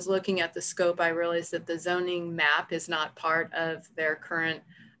 as I was looking at the scope, I realized that the zoning map is not part of their current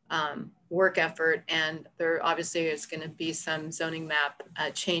work effort, and there obviously is going to be some zoning map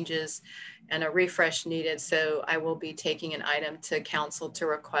changes and a refresh needed. So I will be taking an item to council to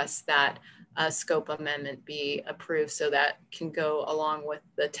request that scope amendment be approved, so that can go along with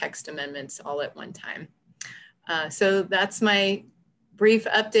the text amendments all at one time. So that's my brief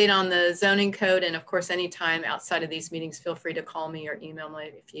update on the zoning code. And of course, anytime outside of these meetings, feel free to call me or email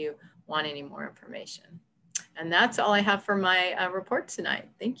me if you want any more information. And that's all I have for my report tonight.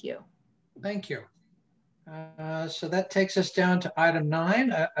 Thank you. Thank you. So that takes us down to item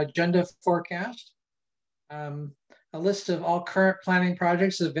 9, agenda forecast. A list of all current planning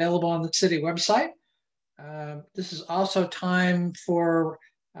projects is available on the city website. This is also time for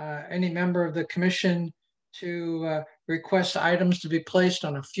any member of the commission to request items to be placed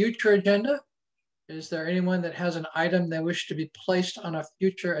on a future agenda. Is there anyone that has an item they wish to be placed on a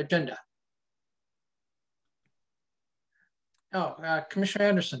future agenda? Oh, Commissioner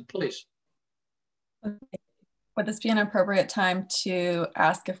Anderson, please. Would this be an appropriate time to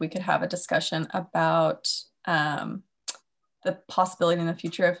ask if we could have a discussion about the possibility in the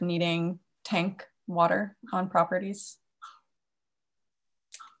future of needing tank water on properties?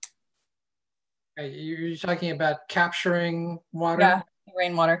 You're talking about capturing water? Yeah,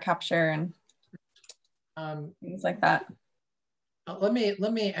 rainwater capture and things like that. Let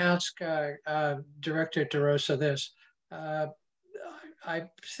me ask Director DeRosa this. I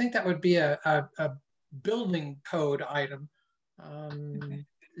think that would be a building code item. Okay.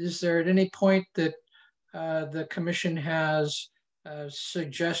 Is there at any point that the commission has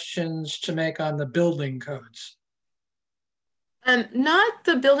suggestions to make on the building codes? Not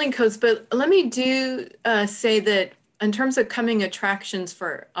the building codes, but let me say that in terms of coming attractions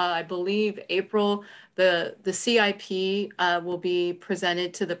for, I believe, April, the CIP will be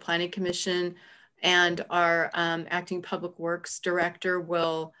presented to the Planning Commission, and our acting public works director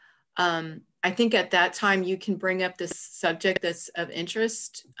will, I think at that time you can bring up this subject that's of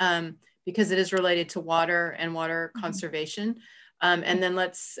interest because it is related to water and water conservation. And then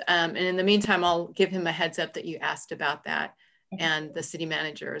and in the meantime, I'll give him a heads up that you asked about that, and the city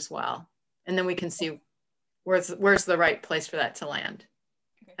manager as well. And then we can see where's the right place for that to land.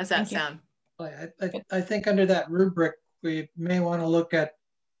 How's that sound? I think under that rubric, we may want to look at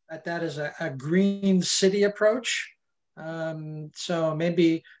that as a green city approach. So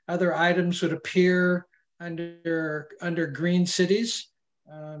maybe other items would appear under green cities.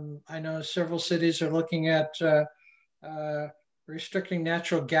 I know several cities are looking at restricting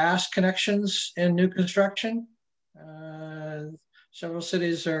natural gas connections in new construction. Several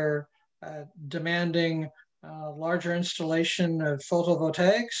cities are demanding larger installation of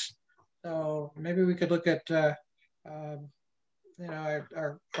photovoltaics. So maybe we could look at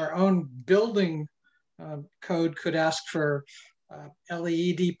our own building code could ask for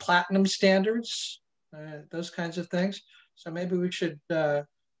LED platinum standards, those kinds of things. So maybe we should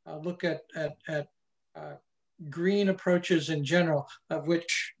look at green approaches in general, of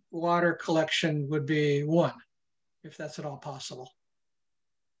which water collection would be one, if that's at all possible.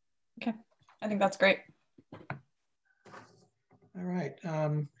 Okay, I think that's great. All right,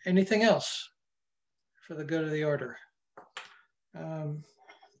 anything else for the good of the order?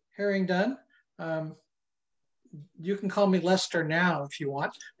 Hearing done. You can call me Lester now if you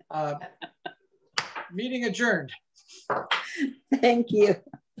want. Meeting adjourned. Thank you.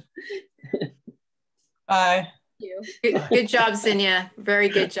 Bye. Good job, Zinnia. Very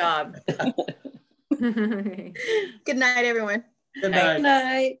good job. Good night, everyone. Good night. Good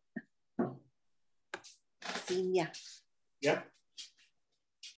night. Zinnia. Yep.